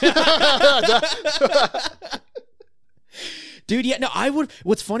 Me! Dude, yeah, no, I would.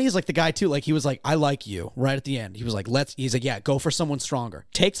 What's funny is like the guy too, like he was like, I like you right at the end. He was like, he's like, yeah, go for someone stronger.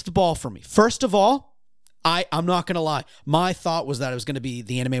 Takes the ball from me. First of all, I'm not going to lie. My thought was that it was going to be,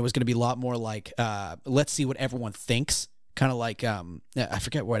 the anime was going to be a lot more like, let's see what everyone thinks. Kind of like, I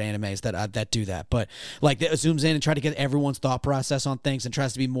forget what animes that do that, but like that zooms in and try to get everyone's thought process on things and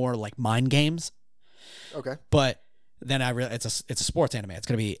tries to be more like mind games. Okay. But then I realized it's a sports anime. It's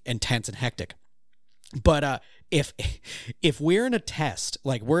going to be intense and hectic. But if we're in a test,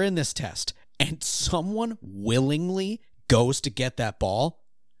 like we're in this test, and someone willingly goes to get that ball,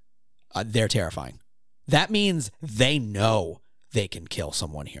 they're terrifying. That means they know they can kill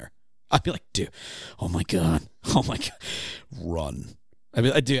someone here. I'd be like, dude, oh my god, run. I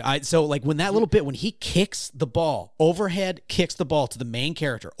mean, dude, so like when that little bit, when he kicks the ball, overhead kicks the ball to the main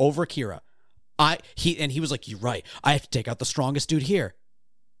character over Kira, he was like, you're right. I have to take out the strongest dude here.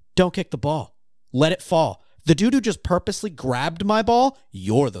 Don't kick the ball. Let it fall. The dude who just purposely grabbed my ball,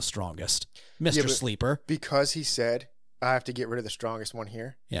 you're the strongest, Mr. Sleeper. Because he said, I have to get rid of the strongest one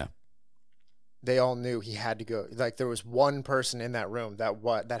here. Yeah. They all knew he had to go. Like there was one person in that room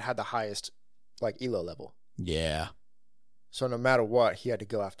that had the highest like ELO level. Yeah. So no matter what, he had to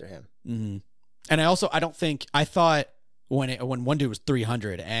go after him. Mm-hmm. And I don't think I thought when one dude was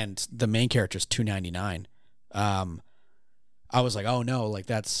 300 and the main character is 299. I was like, oh no, like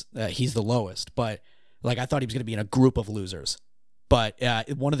that's he's the lowest. But like I thought he was gonna be in a group of losers. But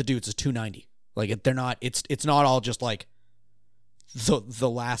one of the dudes is 290. Like they're not. It's not all just like the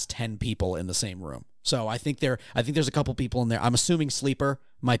last 10 people in the same room. So I think there's a couple people in there. I'm assuming Sleeper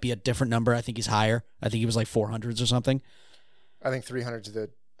might be a different number. I think he's higher. I think he was like 400s or something. I think 300's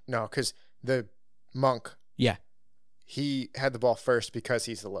because the monk. Yeah. He had the ball first because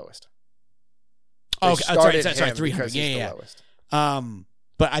he's the lowest. Oh, sorry, 300. Yeah. Lowest.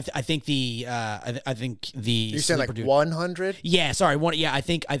 But I think the you said like 100. Yeah, sorry, one. Yeah, I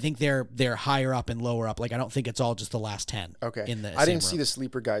think they're higher up and lower up. Like I don't think it's all just the last 10. Okay. In the I didn't see the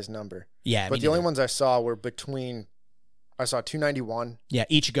Sleeper guy's number. Yeah, but the only ones I saw were between. I saw 291. Yeah,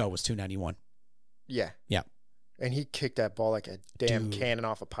 Ichigo was 291. Yeah. Yeah. And he kicked that ball like a damn cannon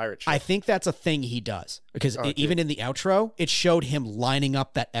off a pirate ship. I think that's a thing he does because even in the outro, it showed him lining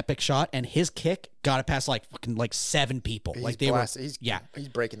up that epic shot, and his kick got it past like 7 people. He's like they blasted. He's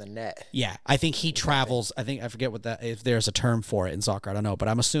breaking the net. Yeah, I think he travels. I forget what that, if there's a term for it in soccer. I don't know, but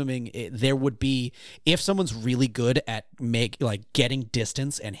I'm assuming there would be, if someone's really good at getting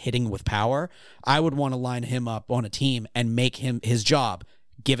distance and hitting with power. I would want to line him up on a team and make him his job.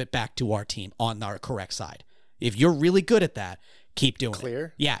 Give it back to our team on our correct side. If you're really good at that, keep doing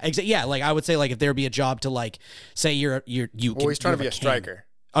it. Yeah, yeah. Like I would say, like if there be a job to like say you. Well, he's trying to be a striker.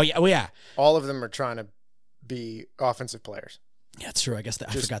 Oh yeah, well yeah. All of them are trying to be offensive players. Yeah, it's true. I guess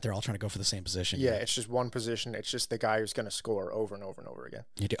I forgot they're all trying to go for the same position. Yeah, it's just one position. It's just the guy who's going to score over and over and over again.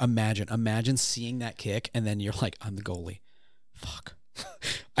 You do. Imagine seeing that kick and then you're like, I'm the goalie. Fuck.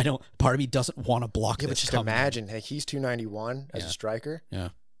 I don't. Part of me doesn't want to block this. But just imagine, hey, he's 291 as a striker. Yeah.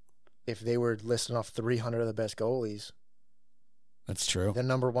 If they were listing off 300 of the best goalies, that's true. The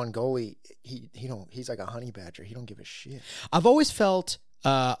number one goalie, he's like a honey badger. He don't give a shit. I've always felt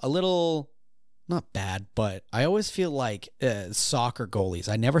a little, not bad, but I always feel like soccer goalies.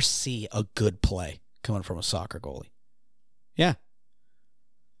 I never see a good play coming from a soccer goalie. Yeah.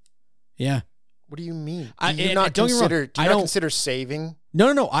 Yeah. What do you mean? Do you not consider saving?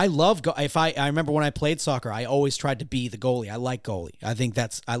 No. I love I remember when I played soccer, I always tried to be the goalie. I like goalie.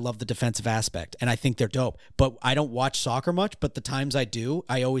 I love the defensive aspect, and I think they're dope. But I don't watch soccer much. But the times I do,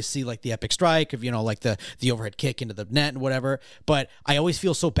 I always see like the epic strike of like the overhead kick into the net and whatever. But I always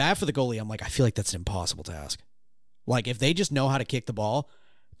feel so bad for the goalie. I'm like, I feel like that's an impossible task. Like if they just know how to kick the ball,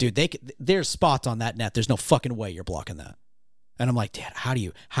 dude, there's spots on that net. There's no fucking way you're blocking that. And I'm like, Dad, how do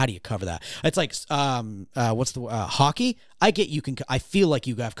you cover that? It's like, what's the hockey? I feel like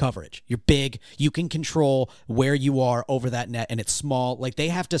you have coverage. You're big. You can control where you are over that net, and it's small. Like they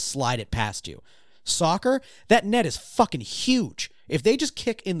have to slide it past you. Soccer, that net is fucking huge. If they just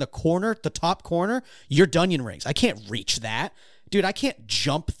kick in the corner, the top corner, you're Dunyan rings. I can't reach that, dude. I can't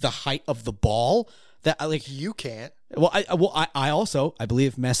jump the height of the ball. That like you can't. Well, I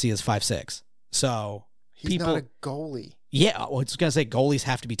believe Messi is 5'6". So he's not a goalie. Yeah, I was gonna say goalies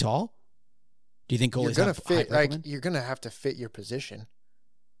have to be tall. Do you think goalies you're gonna fit? Like you're gonna have to fit your position.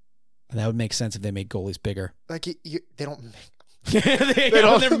 That would make sense if they make goalies bigger. Like they don't.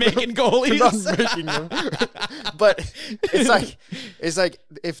 They're making goalies. They're not making them. But it's like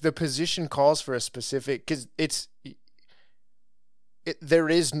if the position calls for a specific, because there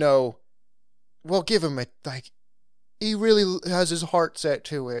is no. Well, give him he really has his heart set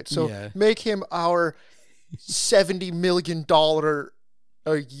to it. So make him our $70 million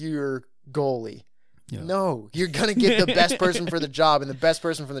a year goalie. Yeah. No, you're going to get the best person for the job, and the best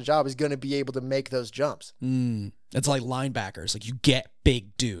person for the job is going to be able to make those jumps. It's like linebackers. Like you get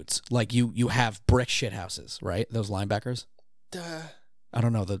big dudes. Like you have brick shit houses, right? Those linebackers. I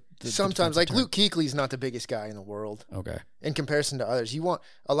don't know. Sometimes like Luke Kuechly's not the biggest guy in the world. Okay. In comparison to others, you want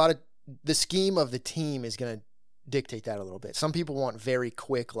a lot of the scheme of the team is going to dictate that a little bit. Some people want very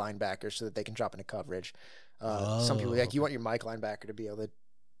quick linebackers so that they can drop into coverage. Some people you want your Mike linebacker to be able to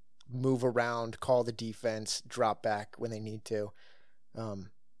move around, call the defense, drop back when they need to.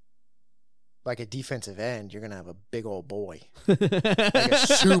 Like a defensive end, you're gonna have a big old boy, like a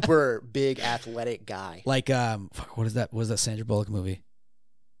super big athletic guy. Like what is that? What is that Sandra Bullock movie?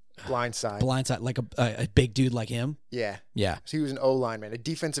 Blindside, like a big dude like him. Yeah. So he was an O lineman. A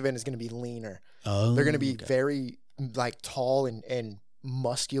defensive end is going to be leaner. Oh, they're going to be very like tall and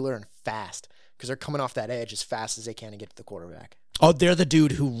muscular and fast because they're coming off that edge as fast as they can to get to the quarterback. Oh, they're the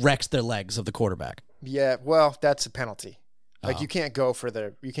dude who wrecks their legs of the quarterback. Yeah, well, that's a penalty. Like you can't go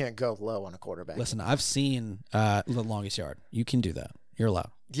low on a quarterback. Listen, I've seen The Longest Yard. You can do that. You're allowed.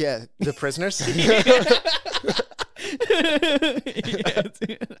 Yeah, the prisoners.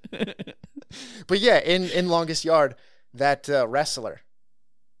 But yeah, in longest yard, that wrestler,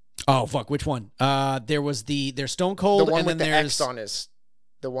 Oh fuck, which one? There's Stone the Cold, one and with then the there's X on his,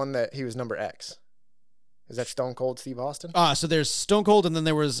 the one that he was number X. Is that Stone Cold Steve Austin? so there's Stone Cold, and then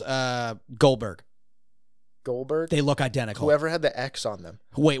there was Goldberg. Goldberg? They look identical. Whoever had the X on them.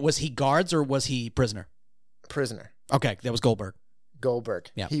 Wait, was he guards or was he prisoner? Prisoner. Okay, that was Goldberg.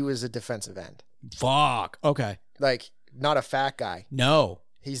 Goldberg. Yeah. He was a defensive end. Fuck. Okay. Like, not a fat guy. No.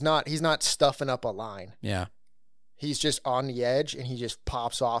 He's not stuffing up a line. Yeah. He's just on the edge and he just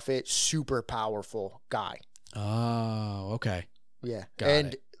pops off it. Super powerful guy. Oh, okay. Yeah. Got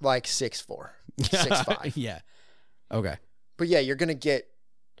and it. like 6'4", 6'5". Yeah. Okay. But yeah, you're going to get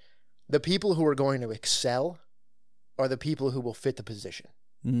the people who are going to excel are the people who will fit the position.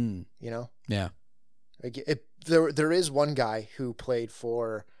 Mm. You know? Yeah. Like there is one guy who played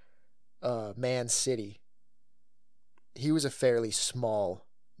for Man City. He was a fairly small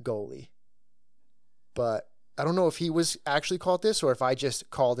goalie. But I don't know if he was actually called this or if I just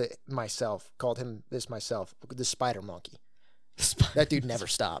called him this myself, the Spider Monkey. That dude never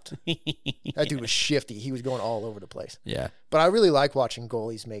stopped. That dude was shifty. He was going all over the place. Yeah. But I really like watching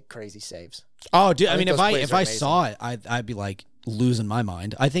goalies make crazy saves. Oh, dude. I mean, think those plays if are I amazing. saw it, I'd be like losing my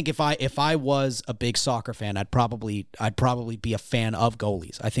mind. I think if I was a big soccer fan, I'd probably be a fan of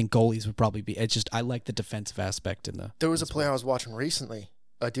goalies. I think goalies would probably be. It's just I like the defensive aspect in the. There was a play I was watching recently.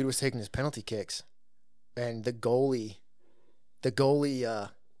 A dude was taking his penalty kicks, and the goalie,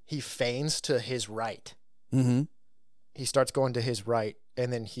 he feigns to his right. Mm-hmm. He starts going to his right,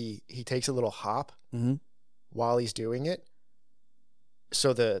 and then he takes a little hop while he's doing it.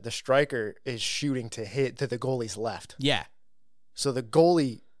 So the striker is shooting to the goalie's left. Yeah. So the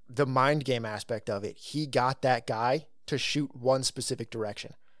goalie, the mind game aspect of it, he got that guy to shoot one specific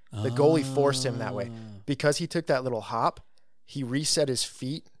direction. The goalie forced him that way. Because he took that little hop, he reset his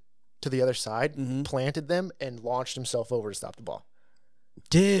feet to the other side, planted them, and launched himself over to stop the ball.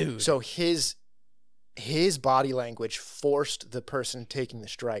 Dude. So his body language forced the person taking the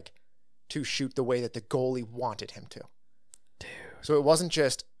strike to shoot the way that the goalie wanted him to. Dude. So it wasn't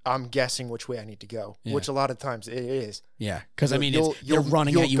just, I'm guessing which way I need to go, which a lot of times it is. Yeah, because I mean, You'll- they're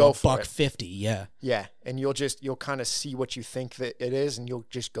running you'll at you go a for buck it. 50. Yeah. Yeah, and you'll kind of see what you think that it is, and you'll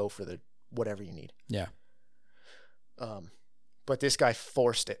just go for the whatever you need. Yeah. But this guy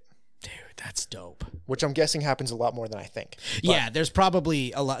forced it, Dude, that's dope. which I'm guessing happens a lot more than I think. But Yeah, there's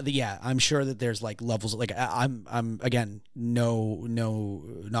probably a lot. Yeah, I'm sure that there's like levels. Like I'm again,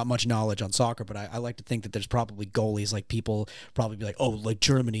 not much knowledge on soccer, but I like to think that there's probably goalies. Like people probably be like, oh, like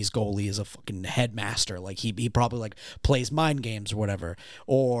Germany's goalie is a fucking headmaster. Like he probably like plays mind games or whatever.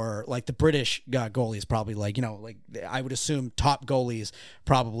 Or like the British goalie is probably like, you know, like I would assume top goalies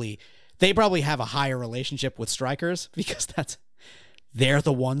they probably have a higher relationship with strikers because they're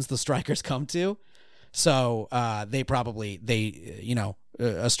the ones the strikers come to. So a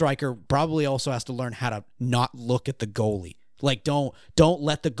striker probably also has to learn how to not look at the goalie. Like don't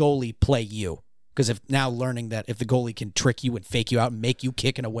let the goalie play you. Because if now learning that if the goalie can trick you and fake you out and make you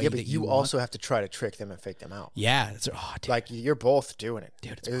kick in a way yeah, but that you want. also have to try to trick them and fake them out. Yeah, dude. Like you're both doing it.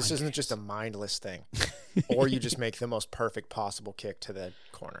 Dude, it's This mind isn't just a mindless thing. Or you just make the most perfect possible kick to the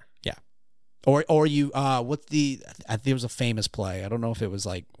corner. Yeah. Or you I think there was a famous play. I don't know if it was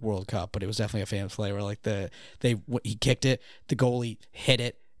like World Cup, but it was definitely a famous play where like he kicked it, the goalie hit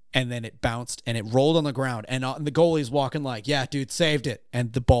it, and then it bounced and it rolled on the ground, and the goalie's walking like, yeah, dude, saved it,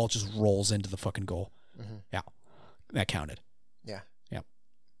 and the ball just rolls into the fucking goal. Yeah, that counted. Yeah.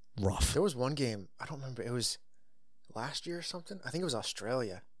 Rough. There was one game, I don't remember, it was last year or something. I think it was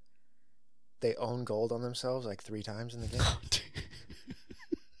Australia. They owned gold on themselves like 3 times in the game.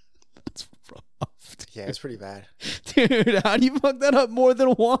 That's rough. Yeah, it's pretty bad. Dude, how do you fuck that up more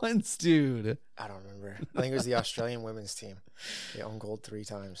than once, dude? I don't remember. I think it was the Australian women's team. They owned gold 3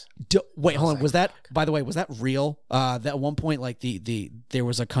 times. Wait, hold on. like, Was that, by the way, was that real? That at one point, like there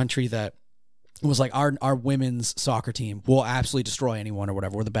was a country that was like our women's soccer team will absolutely destroy anyone or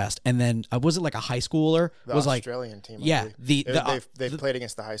whatever. We're the best. And then was it like a high schooler? The was like Australian team. I yeah, believe. They've played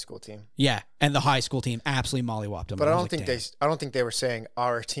against the high school team. yeah, and the high school team absolutely mollywopped them. But I was don't like, think damn. I don't think they were saying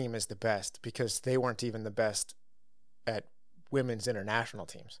our team is the best because they weren't even the best at women's international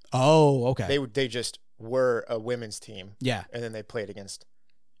teams. Oh, okay. They just were a women's team. Yeah. And then they played against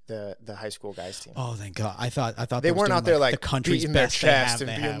the high school guys team. Oh, thank God. I thought They was weren't doing, out there like the country's beating their best chest they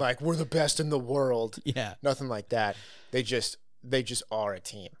and have. being like, we're the best in the world. Yeah. Nothing like that. They just are a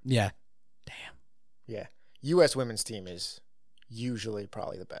team. Yeah. Damn. Yeah. U.S. women's team is usually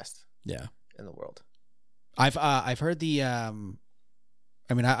probably the best Yeah. in the world. I've heard the I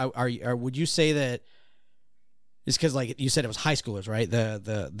mean, would you say that Just because, like you said, it was high schoolers, right?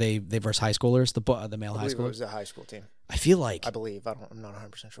 They versus high schoolers, the male I high believe it schoolers. was a high school team. I feel like I believe. I'm not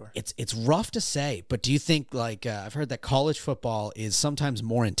 100% sure. it's rough to say, but do you think like I've heard that college football is sometimes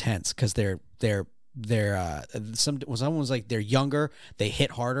more intense because someone was like they're younger, they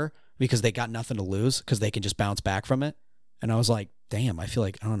hit harder because they got nothing to lose because they can just bounce back from it. And I was like, damn, I feel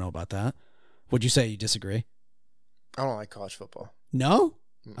like I don't know about that. Would you say you disagree? I don't like college football. No.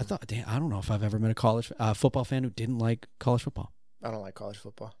 I thought, damn, I don't know if I've ever met a college football fan who didn't like college football. I don't like college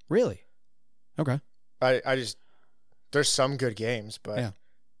football. Really? Okay. I just there's some good games, but Yeah.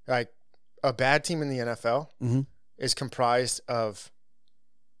 like a bad team in the NFL Mm-hmm. is comprised of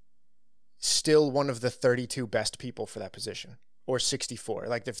still one of the 32 best people for that position, or 64.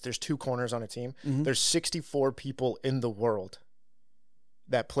 Like if there's 2 corners on a team, Mhm. there's 64 people in the world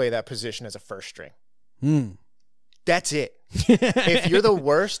that play that position as a first string. Mm. That's it. If you're the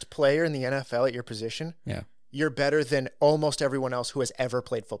worst player in the NFL at your position, Yeah. you're better than almost everyone else who has ever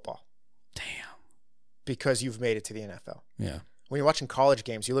played football Damn. because you've made it to the NFL. Yeah. When you're watching college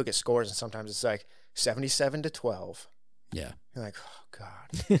games, you look at scores and sometimes it's like 77-12. Yeah. You're like, oh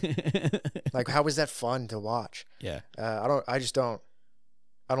God. Like, how is that fun to watch? Yeah. I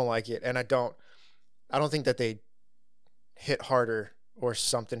don't like it. And I don't think that they hit harder or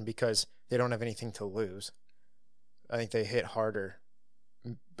something because they don't have anything to lose. I think they hit harder.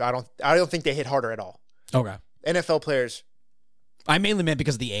 I don't think they hit harder at all. Okay. NFL players I mainly meant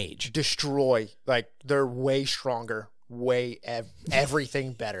because of the age. destroy, like they're way stronger,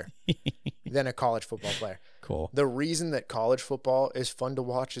 everything better than a college football player. Cool. The reason that college football is fun to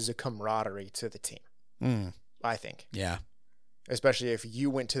watch is a camaraderie to the team, Mm. I think. Yeah. Especially if you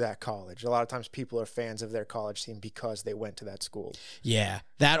went to that college. A lot of times people are fans of their college team because they went to that school. Yeah.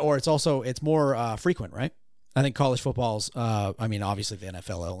 That, or it's more frequent, right? I think college football's, I mean, obviously the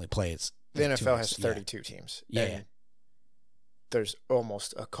NFL only plays. The like, 2 NFL weeks. has 32 teams. Yeah. And there's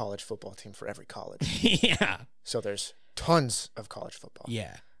almost a college football team for every college. Yeah. So there's tons of college football.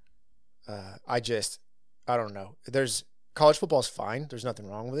 Yeah. I don't know. College football is fine. There's nothing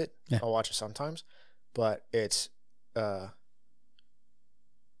wrong with it. Yeah. I'll watch it sometimes, but it's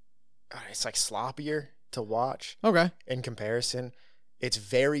like sloppier to watch Okay. in comparison. It's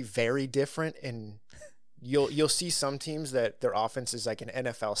very, very different, and you'll see some teams that their offense is like an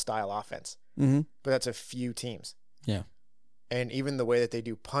NFL style offense, Mm-hmm. but that's a few teams. Yeah. And even the way that they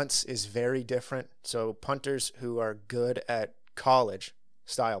do punts is very different. So punters who are good at college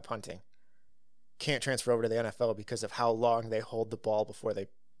style punting can't transfer over to the NFL because of how long they hold the ball before they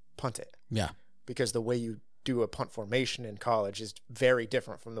punt it. Yeah. Because the way you do a punt formation in college is very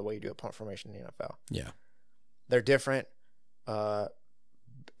different from the way you do a punt formation in the NFL. Yeah. They're different.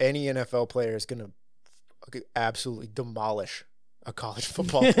 Any NFL player is going to absolutely demolish a college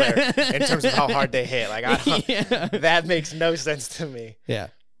football player in terms of how hard they hit. Like, Yeah. that makes no sense to me. Yeah.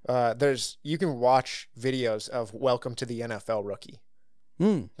 You can watch videos of Welcome to the NFL Rookie.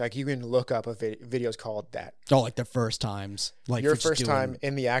 Mm. Like, you can look up videos called that. Oh, like the first times. Like Your for just first doing- time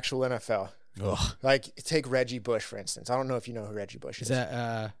in the actual NFL. Ugh. Like, take Reggie Bush, for instance. I don't know if you know who Reggie Bush is. Is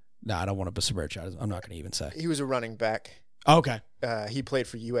that, no, I don't want to subvert you. I'm not going to even say. He was a running back. Okay. He played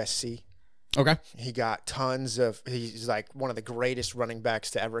for USC. Okay. He got he's like one of the greatest running backs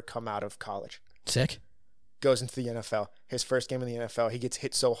to ever come out of college. Sick. Goes into the NFL. His first game in the NFL, he gets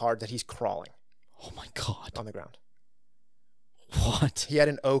hit so hard that he's crawling Oh my God. on the ground. What? He had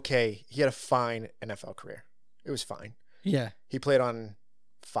a fine NFL career. It was fine. Yeah. He played on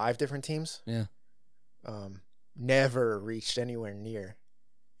 5 different teams. Yeah. Never reached anywhere near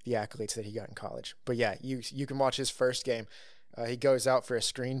the accolades that he got in college. But yeah, you can watch his first game. He goes out for a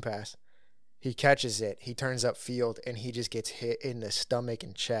screen pass. He catches it. He turns up field, and he just gets hit in the stomach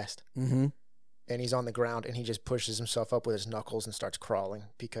and chest. Mm-hmm. And he's on the ground, and he just pushes himself up with his knuckles and starts crawling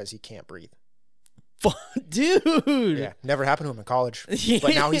because he can't breathe. Dude. Yeah, never happened to him in college.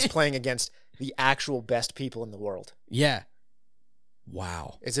 But now he's playing against the actual best people in the world. Yeah.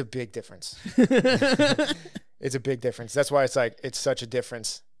 Wow. It's a big difference. It's a big difference. That's why it's such a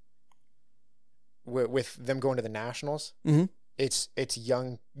difference with them going to the Nationals. Mm-hmm. It's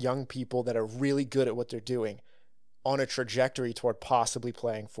young people that are really good at what they're doing on a trajectory toward possibly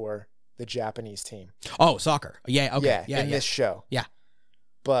playing for the Japanese team. Oh, soccer. Yeah. Okay. Yeah, in this show. Yeah.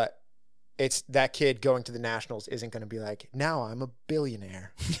 But it's that kid going to the Nationals isn't going to be like, now I'm a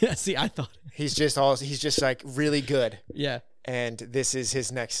billionaire. See, I thought. He's just like really good. Yeah. And this is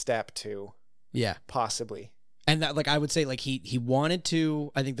his next step to Yeah. possibly. And that, like, I would say, like, he wanted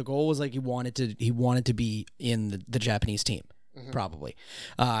to. I think the goal was like he wanted to be in the Japanese team, Mhm. probably,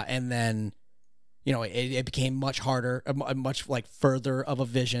 and then You know, it became much harder, a much like further of a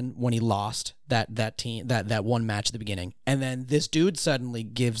vision when he lost that team, that one match at the beginning. And then this dude suddenly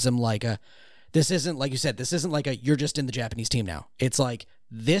gives him like this isn't, like you said, this isn't like you're just in the Japanese team now. It's like,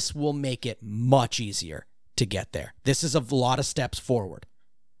 this will make it much easier to get there. This is a lot of steps forward.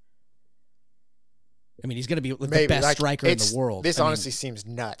 I mean, he's going to be the best striker in the world. This honestly seems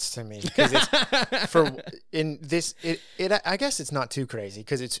nuts to me, because I guess it's not too crazy,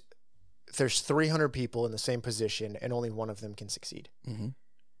 because there's 300 people in the same position and only one of them can succeed. Mm-hmm.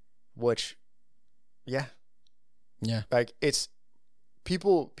 Which, yeah, like it's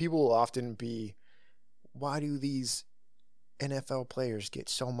people will often be, why do these NFL players get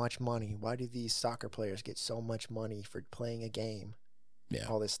so much money? Why do these soccer players get so much money for playing a game? Yeah,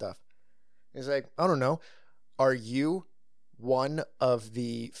 all this stuff. It's like, I don't know. Are you one of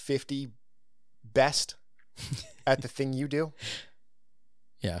the 50 best at the thing you do?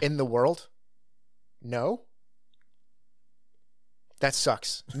 Yeah. In the world? No? That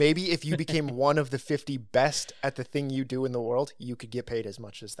sucks. Maybe if you became one of the 50 best at the thing you do in the world, you could get paid as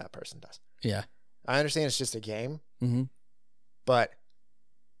much as that person does. Yeah. I understand it's just a game, mm-hmm. but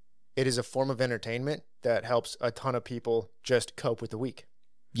it is a form of entertainment that helps a ton of people just cope with the week.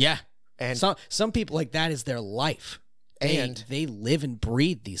 Yeah. And some people, like, that is their life. And they live and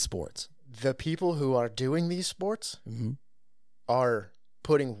breathe these sports. The people who are doing these sports mm-hmm. are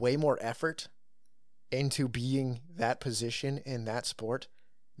putting way more effort into being that position in that sport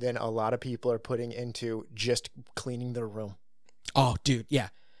than a lot of people are putting into just cleaning their room. Oh, dude, yeah.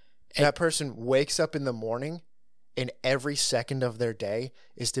 That person wakes up in the morning and every second of their day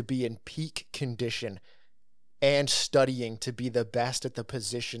is to be in peak condition and studying to be the best at the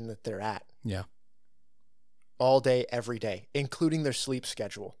position that they're at. Yeah. All day, every day, including their sleep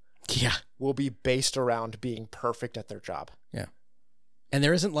schedule. Yeah. Will be based around being perfect at their job. Yeah. And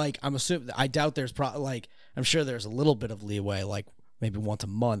there isn't like, I doubt there's I'm sure there's a little bit of leeway, like maybe once a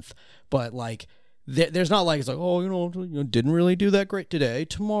month, but like, there's not like, it's like, oh, you know, didn't really do that great today.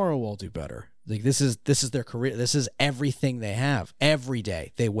 Tomorrow I'll do better. Like, this is their career. This is everything they have. Every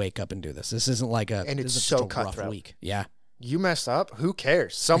day they wake up and do this. This isn't like and it's so cutthroat. Week. Yeah. You mess up, who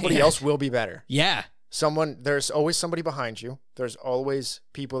cares? Somebody else will be better. Yeah. There's always somebody behind you. There's always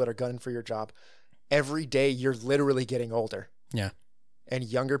people that are gunning for your job. Every day you're literally getting older. Yeah. And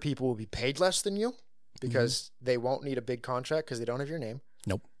younger people will be paid less than you because they won't need a big contract because they don't have your name.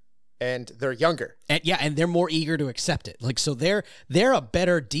 Nope. And they're younger. And they're more eager to accept it. Like, so they're a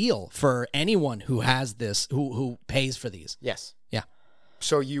better deal for anyone who has this, who pays for these. Yes. Yeah.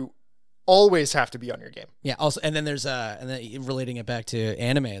 So you always have to be on your game. Yeah. Also, and then there's and then relating it back to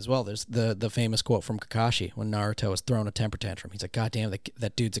anime as well. There's the famous quote from Kakashi when Naruto was throwing a temper tantrum. He's like, "God damn,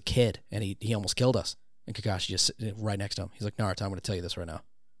 that dude's a kid, and he almost killed us." And Kakashi just right next to him. He's like, "Naruto, I'm going to tell you this right now.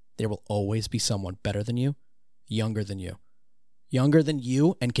 There will always be someone better than you, younger than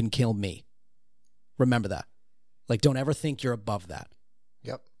you, and can kill me. Remember that. Like, don't ever think you're above that."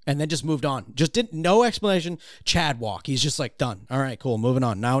 Yep. And then just moved on. Just no explanation. Chad walk. He's just like, done. All right, cool. Moving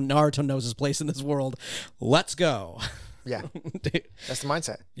on. Now Naruto knows his place in this world. Let's go. Yeah. That's the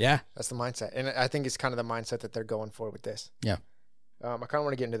mindset. Yeah. That's the mindset. And I think it's kind of the mindset that they're going for with this. Yeah. I kind of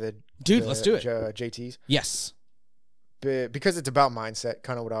want to get into let's do it. JTs. Yes. Because it's about mindset,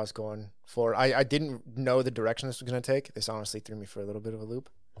 kind of what I was going for. I didn't know the direction this was going to take. This honestly threw me for a little bit of a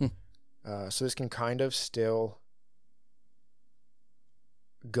loop. So this can kind of still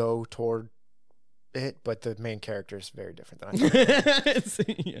go toward it, but the main character is very different than I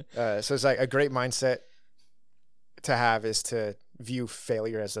thought. So it's like a great mindset to have is to view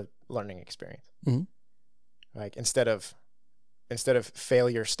failure as a learning experience. Mm-hmm. Like instead of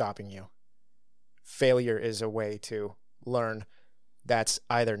failure stopping you, failure is a way to learn that's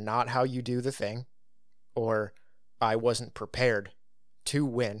either not how you do the thing, or I wasn't prepared to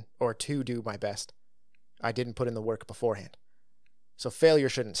win or to do my best. I didn't put in the work beforehand. So failure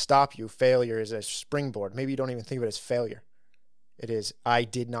shouldn't stop you. Failure is a springboard. Maybe you don't even think of it as failure. It is, I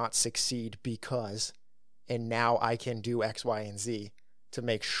did not succeed because, and now I can do X, Y, and Z to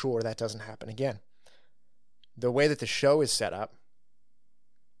make sure that doesn't happen again. The way that the show is set up,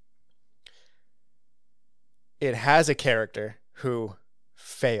 it has a character who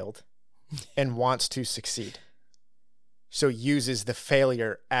failed and wants to succeed. So uses the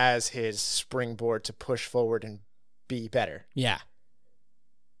failure as his springboard to push forward and be better. Yeah.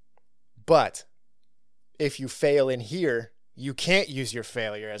 But if you fail in here, you can't use your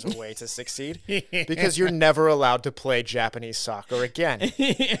failure as a way to succeed because you're never allowed to play Japanese soccer again.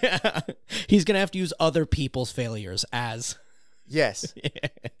 Yeah. He's going to have to use other people's failures as. Yes.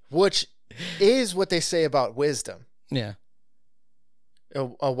 Which is what they say about wisdom. Yeah.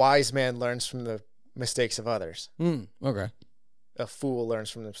 A wise man learns from the mistakes of others. Okay. A fool learns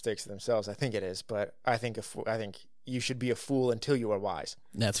from the mistakes of themselves. I think it is, but I think you should be a fool until you are wise.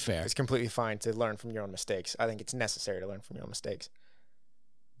 That's fair. It's completely fine to learn from your own mistakes. I think it's necessary to learn from your own mistakes.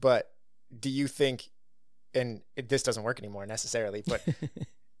 But do you think, and this doesn't work anymore necessarily, but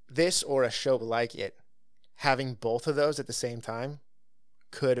this or a show like it, having both of those at the same time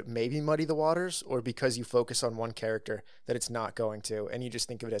could maybe muddy the waters, or because you focus on one character that it's not going to, and you just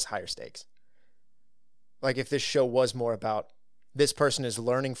think of it as higher stakes? Like if this show was more about this person is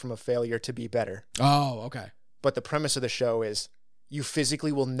learning from a failure to be better. Oh, okay. But the premise of the show is you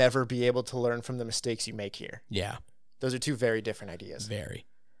physically will never be able to learn from the mistakes you make here. Yeah. Those are two very different ideas. Very.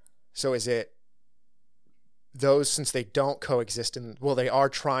 So is it those, since they don't coexist they are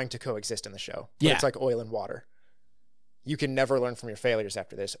trying to coexist in the show. But Yeah. It's like oil and water. You can never learn from your failures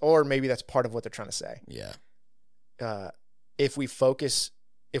after this. Or maybe that's part of what they're trying to say. Yeah. If we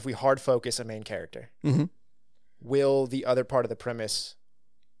hard focus a main character, Mm-hmm. will the other part of the premise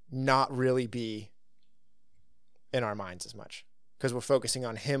not really be in our minds as much? Because we're focusing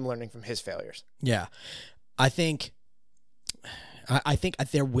on him learning from his failures. Yeah. I think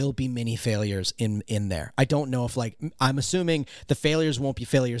there will be many failures in there. I don't know if I'm assuming the failures won't be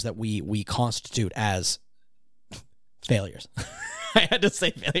failures that we constitute as failures. I had to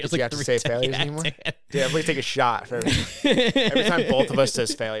say failures. You have to say failures anymore? Dude, everybody take a shot for every time both of us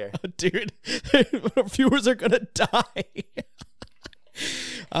says failure. Oh, dude, our viewers are gonna die.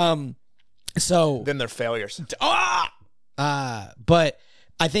 So Then they're failures. but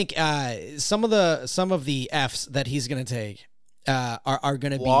I think some of the Fs that he's gonna take are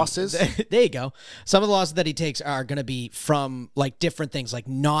gonna be losses. There you go. Some of the losses that he takes are gonna be from like different things, like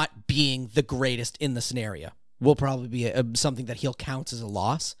not being the greatest in the scenario. Will probably be something that he'll count as a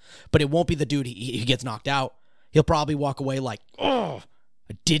loss, but it won't be the dude he gets knocked out. He'll probably walk away like, oh,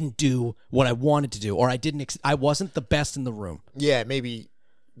 I didn't do what I wanted to do, or I wasn't the best in the room. Yeah, maybe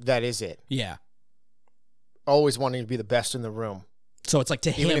that is it. Yeah. Always wanting to be the best in the room. So it's like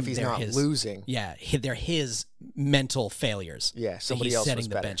to him, Even if he's not losing. Yeah, they're his mental failures. Yeah, somebody he's else setting was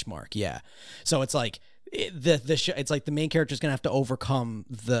the better. benchmark. Yeah. So it's like the show, it's like the main character is gonna have to overcome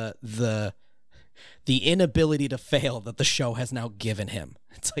the inability to fail that the show has now given him.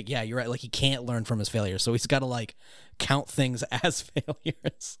 It's like, yeah, you're right. Like he can't learn from his failures, so he's got to like count things as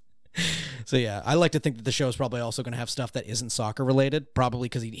failures. So yeah, I like to think that the show is probably also going to have stuff that isn't soccer related, probably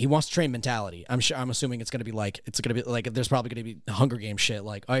because he wants to train mentality. I'm assuming it's going to be like there's probably going to be Hunger Games shit.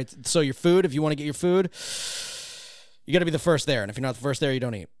 Like, all right, so your food, if you want to get your food, you got to be the first there, and if you're not the first there, you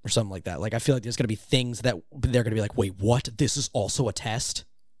don't eat, or something like that. Like I feel like there's going to be things that they're going to be like, wait, what? This is also a test.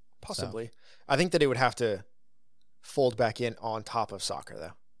 Possibly. So. I think that it would have to fold back in on top of soccer,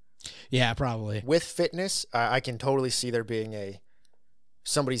 though. Yeah, probably. With fitness, I can totally see there being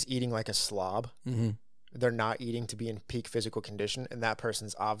somebody's eating like a slob. Mm-hmm. They're not eating to be in peak physical condition, and that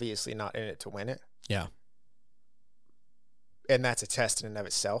person's obviously not in it to win it. Yeah. And that's a test in and of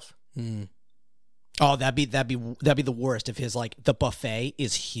itself. Mm. Oh, that'd be the worst if his like the buffet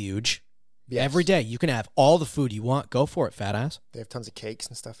is huge. Yes. Every day you can have all the food you want. Go for it, fat ass. They have tons of cakes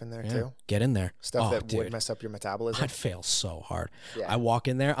and stuff in there too. Get in there. Stuff that would mess up your metabolism. I'd fail so hard. Yeah. I walk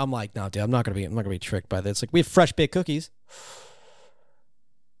in there, I'm like, no, dude, I'm not gonna be tricked by this. Like we have fresh baked cookies.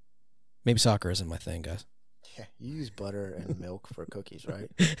 Maybe soccer isn't my thing, guys. Yeah, you use butter and milk for cookies, right?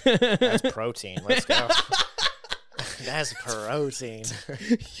 That's protein. Let's go. That's protein.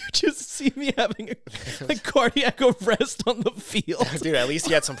 You just see me having a cardiac arrest on the field. Dude, at least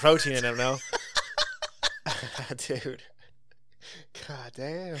he had some protein in him, no? Dude. God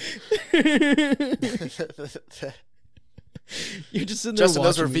damn. You're just sitting there Justin,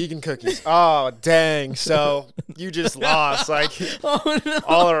 those were vegan cookies. Oh, dang. So you just lost, like,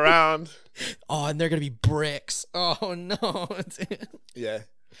 all around. Oh, and they're going to be bricks. Oh, no. Yeah.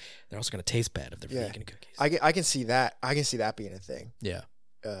 They're also going to taste bad if they're vegan cookies. I can see that. I can see that being a thing. Yeah.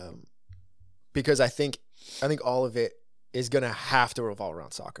 Because I think all of it is going to have to revolve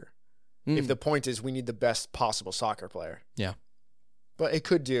around soccer. If the point is we need the best possible soccer player. Yeah. But it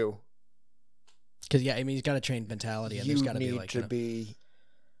could do. Because, yeah, I mean, he's got to train mentality. And there's got to be like. You need to be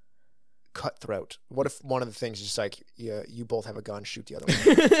cutthroat. What if one of the things is just like, you both have a gun, shoot the other one?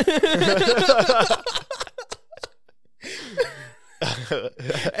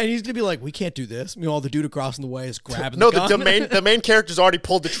 And he's gonna be like, we can't do this. Meanwhile, the dude across the way is grabbing the gun. the main character's already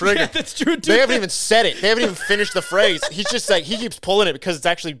pulled the trigger. Yeah, that's true, dude. They haven't even said it. They haven't even finished the phrase. He's just like, he keeps pulling it because it's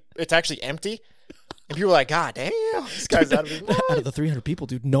actually empty. And people are like, God damn, this guy's out of his mind. Out of the 300 people,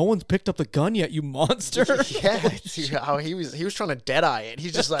 dude, no one's picked up the gun yet, you monster. Yeah, dude, how he was trying to deadeye it.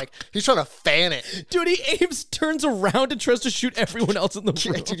 He's just like, he's trying to fan it. Dude, he aims, turns around, and tries to shoot everyone else in the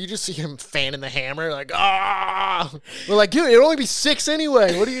Yeah, room. dude, you just see him fanning the hammer, like, ah. We're like, dude, it'll only be 6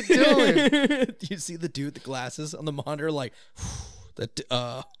 anyway. What are you doing? You see the dude with the glasses on the monitor, like,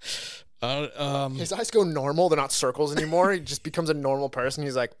 His eyes go normal. They're not circles anymore. He just becomes a normal person.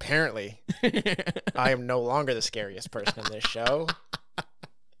 He's like, apparently, I am no longer the scariest person in this show.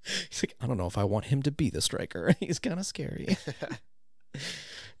 He's like, I don't know if I want him to be the striker. He's kind of scary.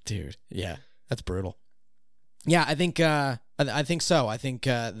 Dude, yeah, that's brutal. Yeah, I think so. I think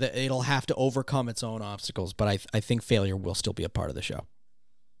that it'll have to overcome its own obstacles, but I think failure will still be a part of the show.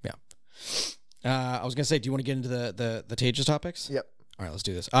 Yeah. I was gonna say, do you want to get into the Tages topics? Yep. All right, let's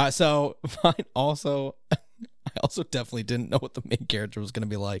do this. So mine also, I also definitely didn't know what the main character was going to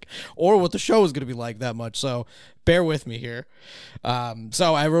be like or what the show was going to be like that much. So bear with me here.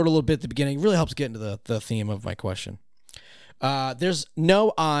 So I wrote a little bit at the beginning. It really helps get into the theme of my question. There's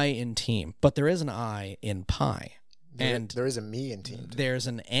no I in team, but there is an I in pie. And there is a me in team. There's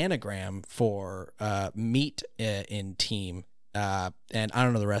an anagram for meat in team. And I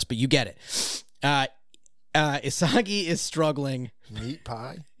don't know the rest, but you get it. Isagi is struggling. Meat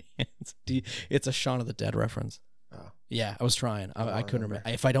pie? It's a Shaun of the Dead reference. Oh. Yeah, I was trying. I couldn't remember.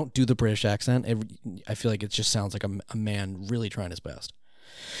 If I don't do the British accent, I feel like it just sounds like a man really trying his best.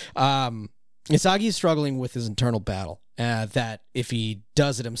 Isagi is struggling with his internal battle. That if he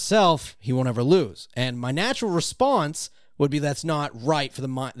does it himself, he won't ever lose. And my natural response would be that's not right for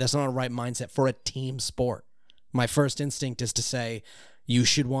that's not a right mindset for a team sport. My first instinct is to say you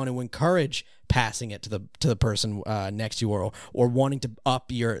should want to encourage passing it to the person next to you or wanting to up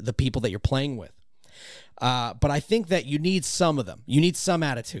the people that you're playing with. But I think that you need some of them. You need some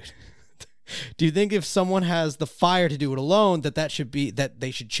attitude. Do you think if someone has the fire to do it alone, that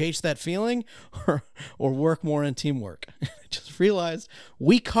they should chase that feeling or work more in teamwork? Just realized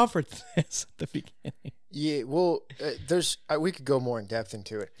we covered this at the beginning. Yeah, well, we could go more in depth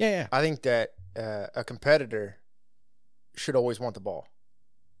into it. Yeah. I think that a competitor should always want the ball.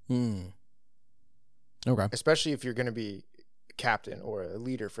 Okay. Especially if you're going to be a captain or a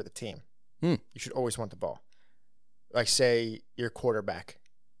leader for the team. You should always want the ball. Like, say your quarterback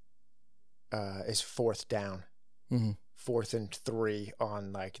is 4th down, 4th and 3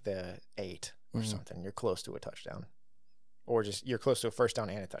 on like the 8 or something. You're close to a touchdown, or just you're close to a first down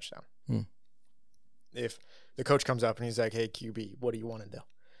and a touchdown. If the coach comes up and he's like, "Hey QB, what do you want to do?"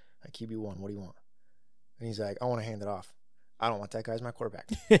 Like, QB1, what do you want? And he's like, "I want to hand it off. I don't want that guy as my quarterback.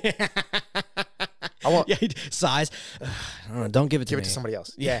 I want size. Don't give it to me. Give it to somebody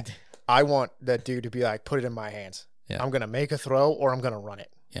else. Yeah, I want that dude to be like, put it in my hands. Yeah. I'm gonna make a throw or I'm gonna run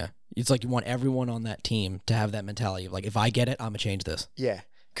it. Yeah, it's like you want everyone on that team to have that mentality of like, if I get it, I'm gonna change this. Yeah,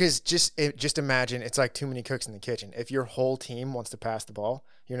 because just imagine it's like too many cooks in the kitchen. If your whole team wants to pass the ball,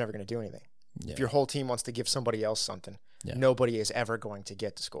 you're never gonna do anything. Yeah. If your whole team wants to give somebody else something, nobody is ever going to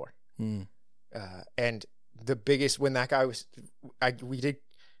get to score. And the biggest, when that guy we did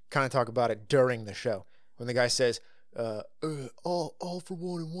kind of talk about it during the show, when the guy says, all for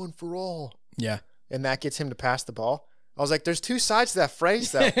one and one for all. Yeah. And that gets him to pass the ball. I was like, there's two sides to that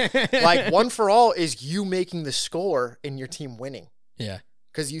phrase, though. Like, one for all is you making the score and your team winning. Yeah.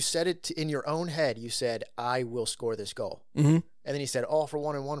 Because you said it in your own head. You said, I will score this goal. And then he said, all for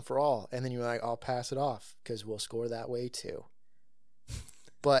one and one for all. And then you were like, I'll pass it off because we'll score that way too.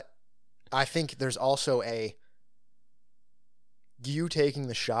 But I think there's also you taking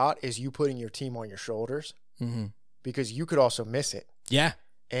the shot is you putting your team on your shoulders because you could also miss it. Yeah.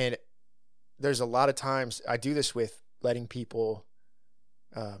 And there's a lot of times I do this with letting people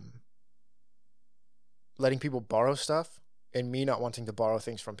borrow stuff and me not wanting to borrow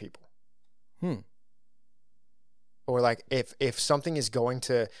things from people. Or like if something is going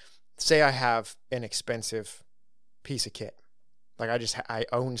to, say I have an expensive piece of kit, like I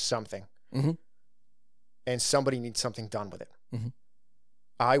own something and somebody needs something done with it.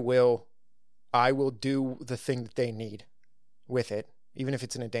 I will do the thing that they need with it, even if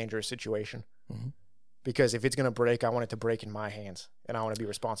it's in a dangerous situation. Because if it's going to break, I want it to break in my hands and I want to be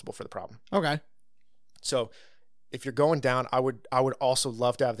responsible for the problem. Okay. So if you're going down, I would also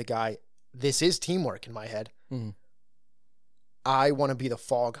love to have the guy, this is teamwork in my head. I want to be the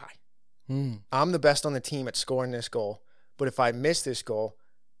fall guy. I'm the best on the team at scoring this goal, but if I miss this goal,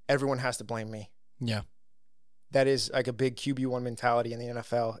 everyone has to blame me. Yeah. That is like a big QB1 mentality in the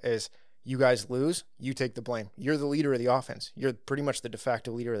NFL is you guys lose, you take the blame. You're the leader of the offense. You're pretty much the de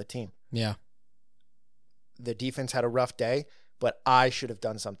facto leader of the team. Yeah. The defense had a rough day, but I should have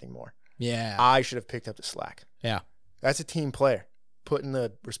done something more. Yeah. I should have picked up the slack. Yeah. That's a team player, putting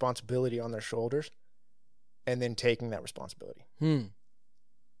the responsibility on their shoulders and then taking that responsibility.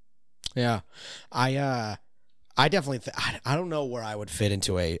 Yeah. I definitely I don't know where I would fit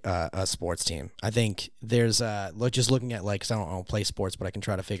into a sports team. I think there's just looking at like, cause I don't play sports, but I can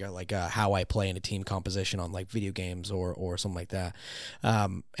try to figure out like how I play in a team composition on like video games or something like that.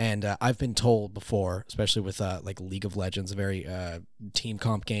 And I've been told before, especially with like League of Legends, a very team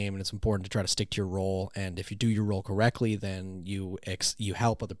comp game, and it's important to try to stick to your role. And if you do your role correctly, then you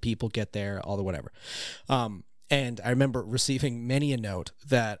help other people get there, all the whatever. And I remember receiving many a note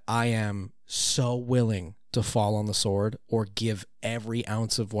that I am so willing to fall on the sword or give every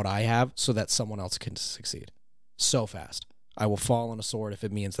ounce of what I have so that someone else can succeed. So fast. I will fall on a sword if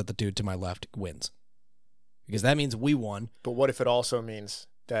it means that the dude to my left wins. Because that means we won. But what if it also means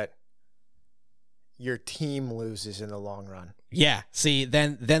that your team loses in the long run? Yeah. See,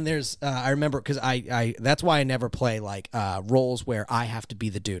 then there's I remember, because I that's why I never play like roles where I have to be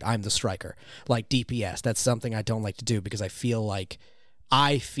the dude. I'm the striker, like DPS. That's something I don't like to do because I feel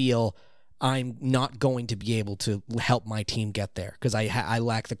I'm not going to be able to help my team get there because I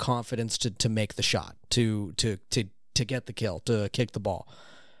lack the confidence to make the shot, to get the kill, to kick the ball.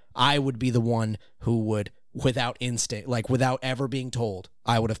 I would be the one who would, without instinct, like without ever being told,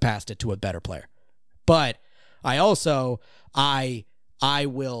 I would have passed it to a better player. But I also I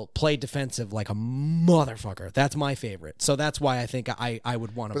will play defensive like a motherfucker. That's my favorite. So that's why I think I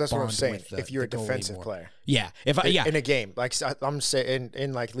would want to. But that's what I'm bond saying. with If you're a the goalie defensive more. player, Yeah. in a game, like I'm saying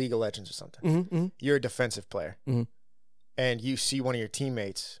in like League of Legends or something, you're a defensive player, and you see one of your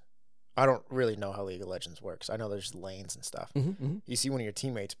teammates. I don't really know how League of Legends works. I know there's lanes and stuff. You see one of your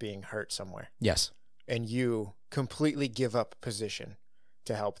teammates being hurt somewhere. Yes. And you completely give up position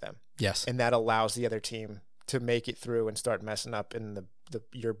to help them. Yes. And that allows the other team to make it through and start messing up in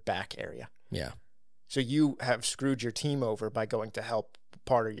your back area. Yeah. So you have screwed your team over by going to help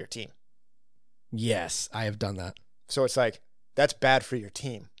part of your team. Yes, I have done that. So it's like, that's bad for your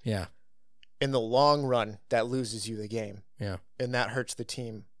team. Yeah. In the long run, that loses you the game. Yeah. And that hurts the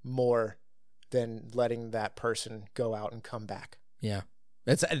team more than letting that person go out and come back. Yeah.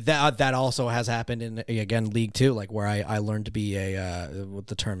 It's that also has happened in, again, League 2, like where I learned to be what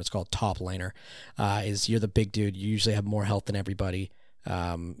the term is called, top laner. Is you're the big dude. You usually have more health than everybody.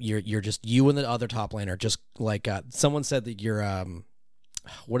 You're just, you and the other top laner, just like someone said that you're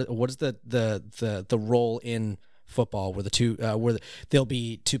what is the role in football where the two where there'll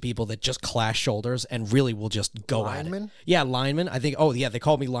be two people that just clash shoulders and really will just go Lineman? at it. Yeah, linemen. I think. Oh yeah, they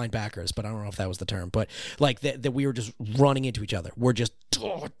called me linebackers, but I don't know if that was the term. But like that we were just running into each other. We're just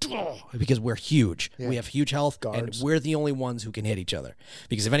because we're huge. Yeah. We have huge health, Guards. and we're the only ones who can hit each other.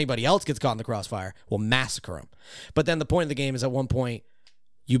 Because if anybody else gets caught in the crossfire, we'll massacre them. But then the point of the game is at one point,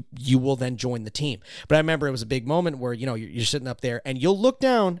 you will then join the team. But I remember it was a big moment where, you know, you're sitting up there and you'll look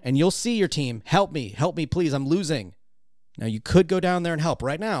down and you'll see your team. Help me, please. I'm losing. Now you could go down there and help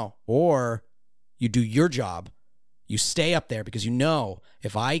right now, or you do your job. You stay up there because you know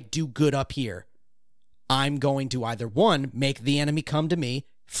if I do good up here, I'm going to either one, make the enemy come to me,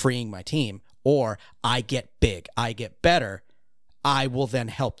 freeing my team, or I get big, I get better. I will then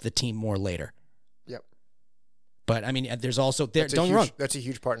help the team more later. Yep. But I mean, there's also there. Don't get me wrong. That's a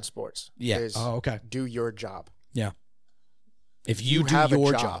huge part in sports. Yeah. Is Oh, okay. do your job. Yeah. If you do have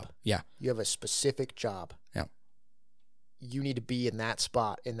your a job. Yeah. You have a specific job. Yeah. You need to be in that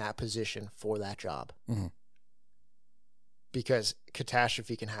spot, in that position for that job. Mm-hmm. Because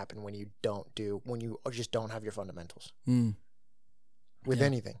catastrophe can happen when you just don't have your fundamentals. Mm. With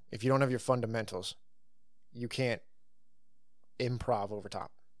anything. If you don't have your fundamentals, you can't improv over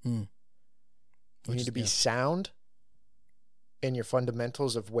top. Mm. You need to be sound in your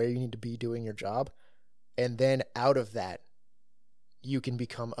fundamentals of where you need to be doing your job. And then out of that, you can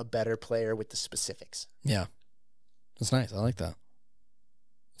become a better player with the specifics. Yeah. That's nice. I like that.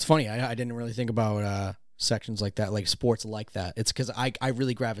 It's funny. I didn't really think about sections like that, like sports like that. It's because I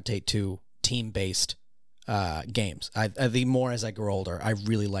really gravitate to team-based games. I the more as I grow older, I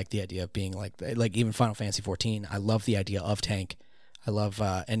really like the idea of being like even Final Fantasy 14. I love the idea of tank. I love,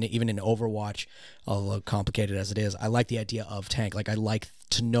 and even in Overwatch, although complicated as it is, I like the idea of tank. Like, I like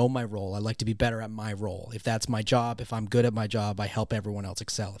to know my role. I like to be better at my role. If that's my job, if I'm good at my job, I help everyone else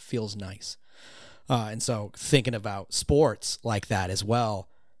excel. It feels nice. And so thinking about sports like that as well,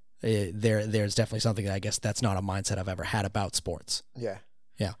 there's definitely something that I guess that's not a mindset I've ever had about sports. Yeah.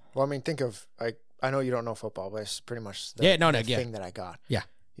 Yeah. Well, I mean, think of, I know you don't know football, but it's pretty much the thing that I got. Yeah.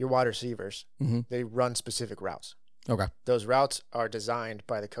 Your wide receivers, they run specific routes. Okay. Those routes are designed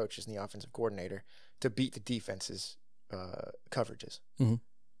by the coaches and the offensive coordinator to beat the defense's coverages. Mm-hmm.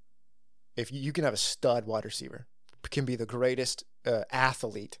 if you can have a stud wide receiver, can be the greatest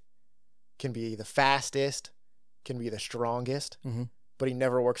athlete, can be the fastest, can be the strongest, but he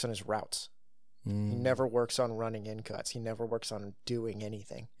never works on his routes. He never works on running in cuts. He never works on doing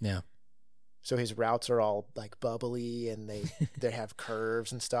anything. Yeah. So his routes are all like bubbly and they have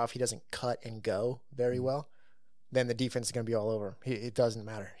curves and stuff. He doesn't cut and go very well. Then the defense is going to be all over him. It doesn't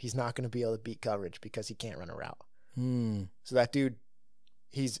matter. He's not going to be able to beat coverage because he can't run a route. So that dude,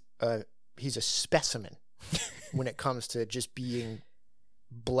 he's a specimen when it comes to just being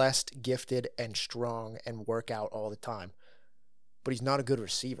blessed, gifted, and strong and work out all the time. But he's not a good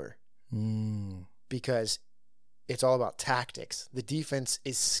receiver because it's all about tactics. The defense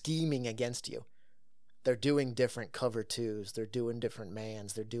is scheming against you. They're doing different cover twos. They're doing different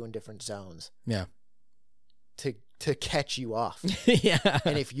mans. They're doing different zones. Yeah. To catch you off. Yeah.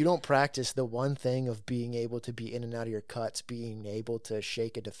 And if you don't practice the one thing of being able to be in and out of your cuts, being able to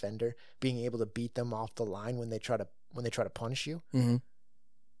shake a defender, being able to beat them off the line when they try to punish you,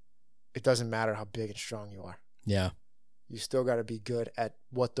 it doesn't matter how big and strong you are. Yeah. You still got to be good at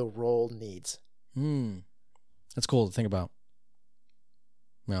what the role needs. That's cool to think about.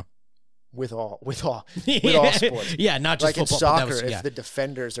 Yeah. With all sports. Yeah, not just like football. in soccer, if the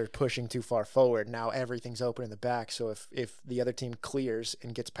defenders are pushing too far forward, now everything's open in the back. So if the other team clears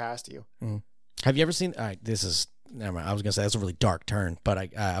and gets past you. Have you ever seen, never mind, I was going to say, that's a really dark turn, but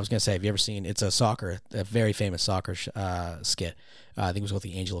I was going to say, have you ever seen, it's a very famous soccer skit. I think it was called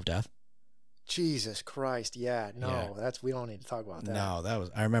The Angel of Death. Jesus Christ, yeah. No, we don't need to talk about that. No,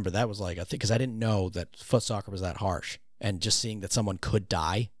 I remember that was like, I think, because I didn't know that foot soccer was that harsh. And just seeing that someone could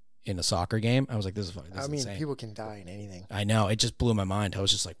die in a soccer game, I was like, this is insane. People can die in anything. I know. It just blew my mind. I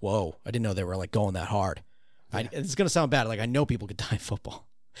was just like, whoa. I didn't know they were like going that hard. Yeah. It's going to sound bad. Like, I know people could die in football.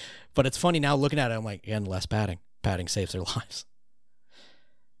 But it's funny now looking at it, I'm like, again, less padding. Padding saves their lives.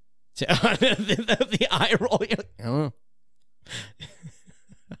 The eye roll. You're like, oh.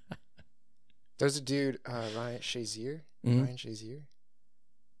 There's a dude, Ryan Shazier. Ryan Shazier.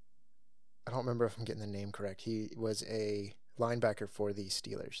 I don't remember if I'm getting the name correct. He was a linebacker for the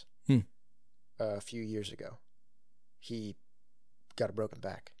Steelers a few years ago. He got a broken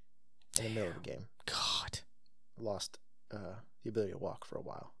back in the middle of the game. God. Lost the ability to walk for a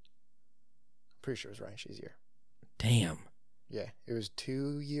while. I'm pretty sure it was Ryan Shazier. Damn. Yeah. It was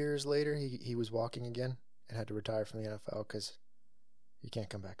 2 years later he was walking again and had to retire from the NFL because you can't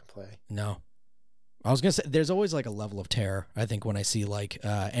come back and play. No. I was going to say, there's always like a level of terror, I think, when I see like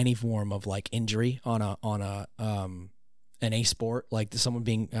any form of like injury on a sport, like someone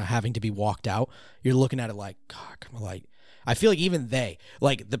being having to be walked out. You're looking at it like, God, come on, like, I feel like even they,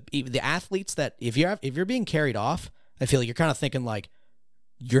 like the athletes that if you're being carried off, I feel like you're kind of thinking like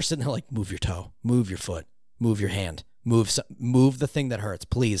you're sitting there like, move your toe, move your foot, move your hand, move the thing that hurts.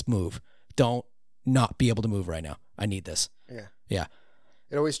 Please move. Don't not be able to move right now. I need this. Yeah. Yeah.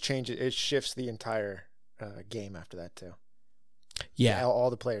 It always changes. It shifts the entire game after that too. Yeah. All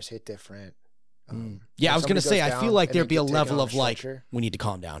the players hit different. Yeah, I was going to say, I feel like there'd be a level of like, structure. we need to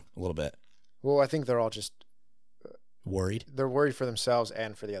calm down a little bit. Well, I think they're all just worried. They're worried for themselves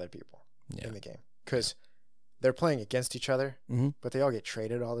and for the other people in the game because they're playing against each other, but they all get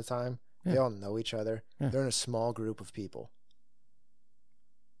traded all the time. Yeah. They all know each other. Yeah. They're in a small group of people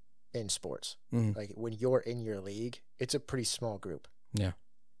in sports. Like when you're in your league, it's a pretty small group. Yeah.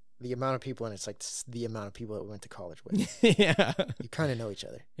 The amount of people, and it's like the amount of people that we went to college with. Yeah. You kind of know each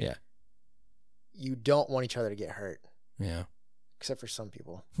other. Yeah. You don't want each other to get hurt. Yeah. Except for some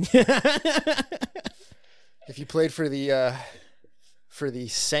people. If you played for the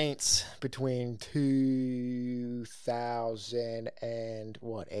Saints between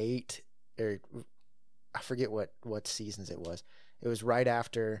 2008 or I forget what seasons it was. It was right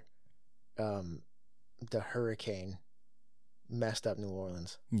after the hurricane messed up New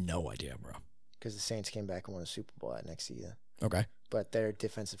Orleans. No idea, bro. Because the Saints came back and won the Super Bowl that next season. Okay. But their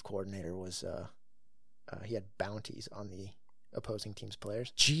defensive coordinator was he had bounties on the opposing team's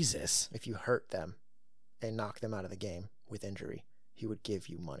players. Jesus. If you hurt them and knock them out of the game with injury, he would give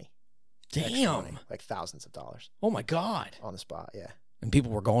you money. Damn. Money, like thousands of dollars. Oh my God. On the spot, yeah. And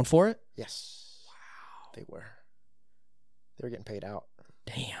people were going for it? Yes. Wow. They were getting paid out.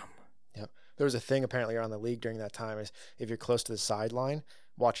 Damn. Yep. There was a thing apparently around the league during that time is if you're close to the sideline,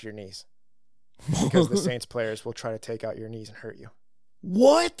 watch your knees. Because the Saints players will try to take out your knees and hurt you.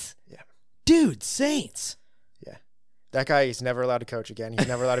 What? Yeah. Dude, Saints. Yeah. That guy is never allowed to coach again. He's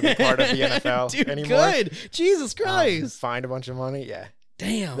never allowed to be part of the NFL Dude, anymore. Good. Jesus Christ. Fined a bunch of money. Yeah.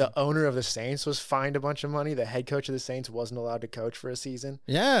 Damn. The owner of the Saints was fined a bunch of money. The head coach of the Saints wasn't allowed to coach for a season.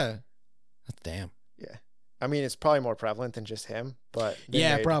 Yeah. That's damn. Yeah. I mean, it's probably more prevalent than just him, but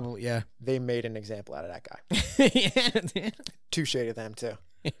probably. Yeah. they made an example out of that guy. Yeah. Touche to them too.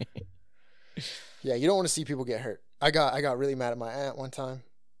 Yeah, you don't want to see people get hurt. I got really mad at my aunt one time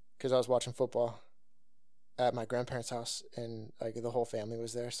because I was watching football at my grandparents' house, and like the whole family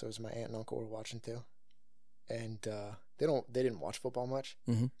was there, so it was my aunt and uncle were watching too. And they didn't watch football much.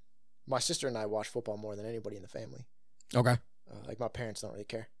 Mm-hmm. My sister and I watch football more than anybody in the family. Okay. Like my parents don't really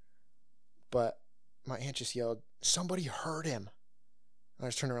care, but my aunt just yelled, "Somebody hurt him!" And I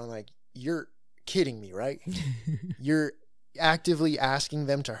just turned around like, "You're kidding me, right? You're actively asking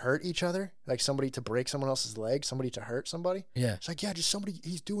them to hurt each other, like somebody to break someone else's leg, somebody to hurt somebody." Yeah. It's like, yeah, just somebody.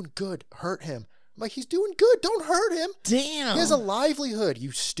 He's doing good. Hurt him. I'm like, he's doing good. Don't hurt him. Damn. He has a livelihood.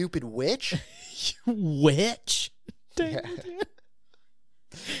 You stupid witch. Witch. Yeah.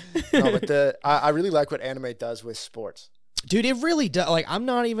 No, but I really like what anime does with sports. Dude, it really does. Like, I'm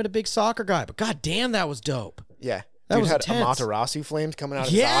not even a big soccer guy, but god damn, that was dope. Yeah. That Dude was had intense. Amaterasu flames coming out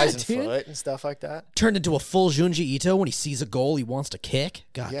of his Yeah, eyes and dude. foot and stuff like that. Turned into a full Junji Ito when he sees a goal he wants to kick.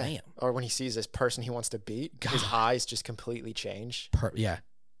 God Yeah. damn. Or when he sees this person he wants to beat, his God. eyes just completely change. Yeah.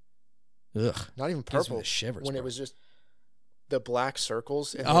 Ugh. Not even Gives me purple. the shivers, when bro. it was just the black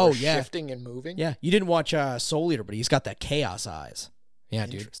circles and they Oh, were yeah. shifting and moving. Yeah. You didn't watch Soul Eater, but he's got that chaos eyes. Yeah,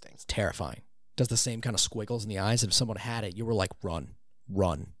 dude. Interesting. It's terrifying. Does the same kind of squiggles in the eyes. If someone had it, you were like, run.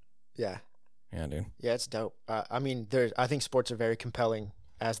 Yeah. Yeah, dude. Yeah, it's dope. I mean, I think sports are very compelling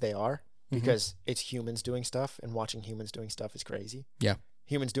as they are because it's humans doing stuff, and watching humans doing stuff is crazy. Yeah.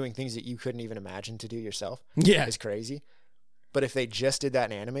 Humans doing things that you couldn't even imagine to do yourself Yeah. is crazy. But if they just did that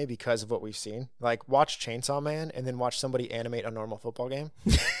in anime because of what we've seen, like watch Chainsaw Man and then watch somebody animate a normal football game,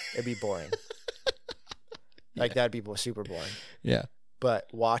 it'd be boring. Like that'd be super boring. Yeah. But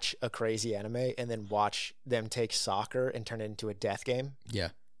watch a crazy anime and then watch them take soccer and turn it into a death game. Yeah.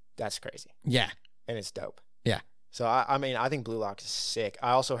 That's crazy. Yeah. And it's dope. Yeah. So, I mean, I think Blue Lock is sick.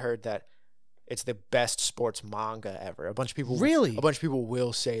 I also heard that it's the best sports manga ever. A bunch of people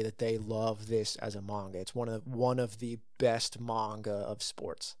will say that they love this as a manga. It's one of the best manga of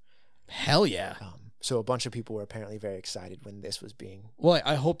sports. Hell yeah. So a bunch of people were apparently very excited when this was being. Well,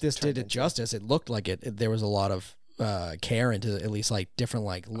 I hope this did turned it into. justice. It looked like it. There was a lot of care into at least like different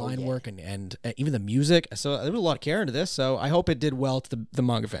like line work and even the music. So there was a lot of care into this. So I hope it did well to the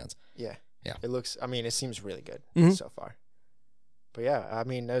manga fans. Yeah. Yeah. It looks. I mean, it seems really good Mhm. so far. But yeah, I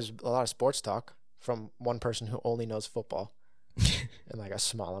mean, there's a lot of sports talk from one person who only knows football and like a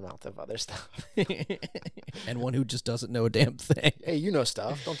small amount of other stuff. And one who just doesn't know a damn thing. Hey, you know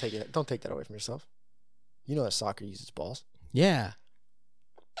stuff. Don't take that away from yourself. You know that soccer uses balls. Yeah.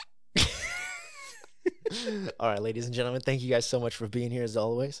 All right, ladies and gentlemen, thank you guys so much for being here as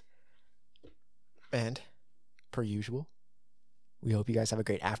always. And per usual, we hope you guys have a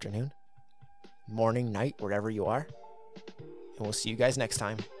great afternoon, morning, night, wherever you are. And we'll see you guys next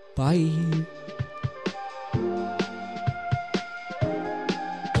time. Bye.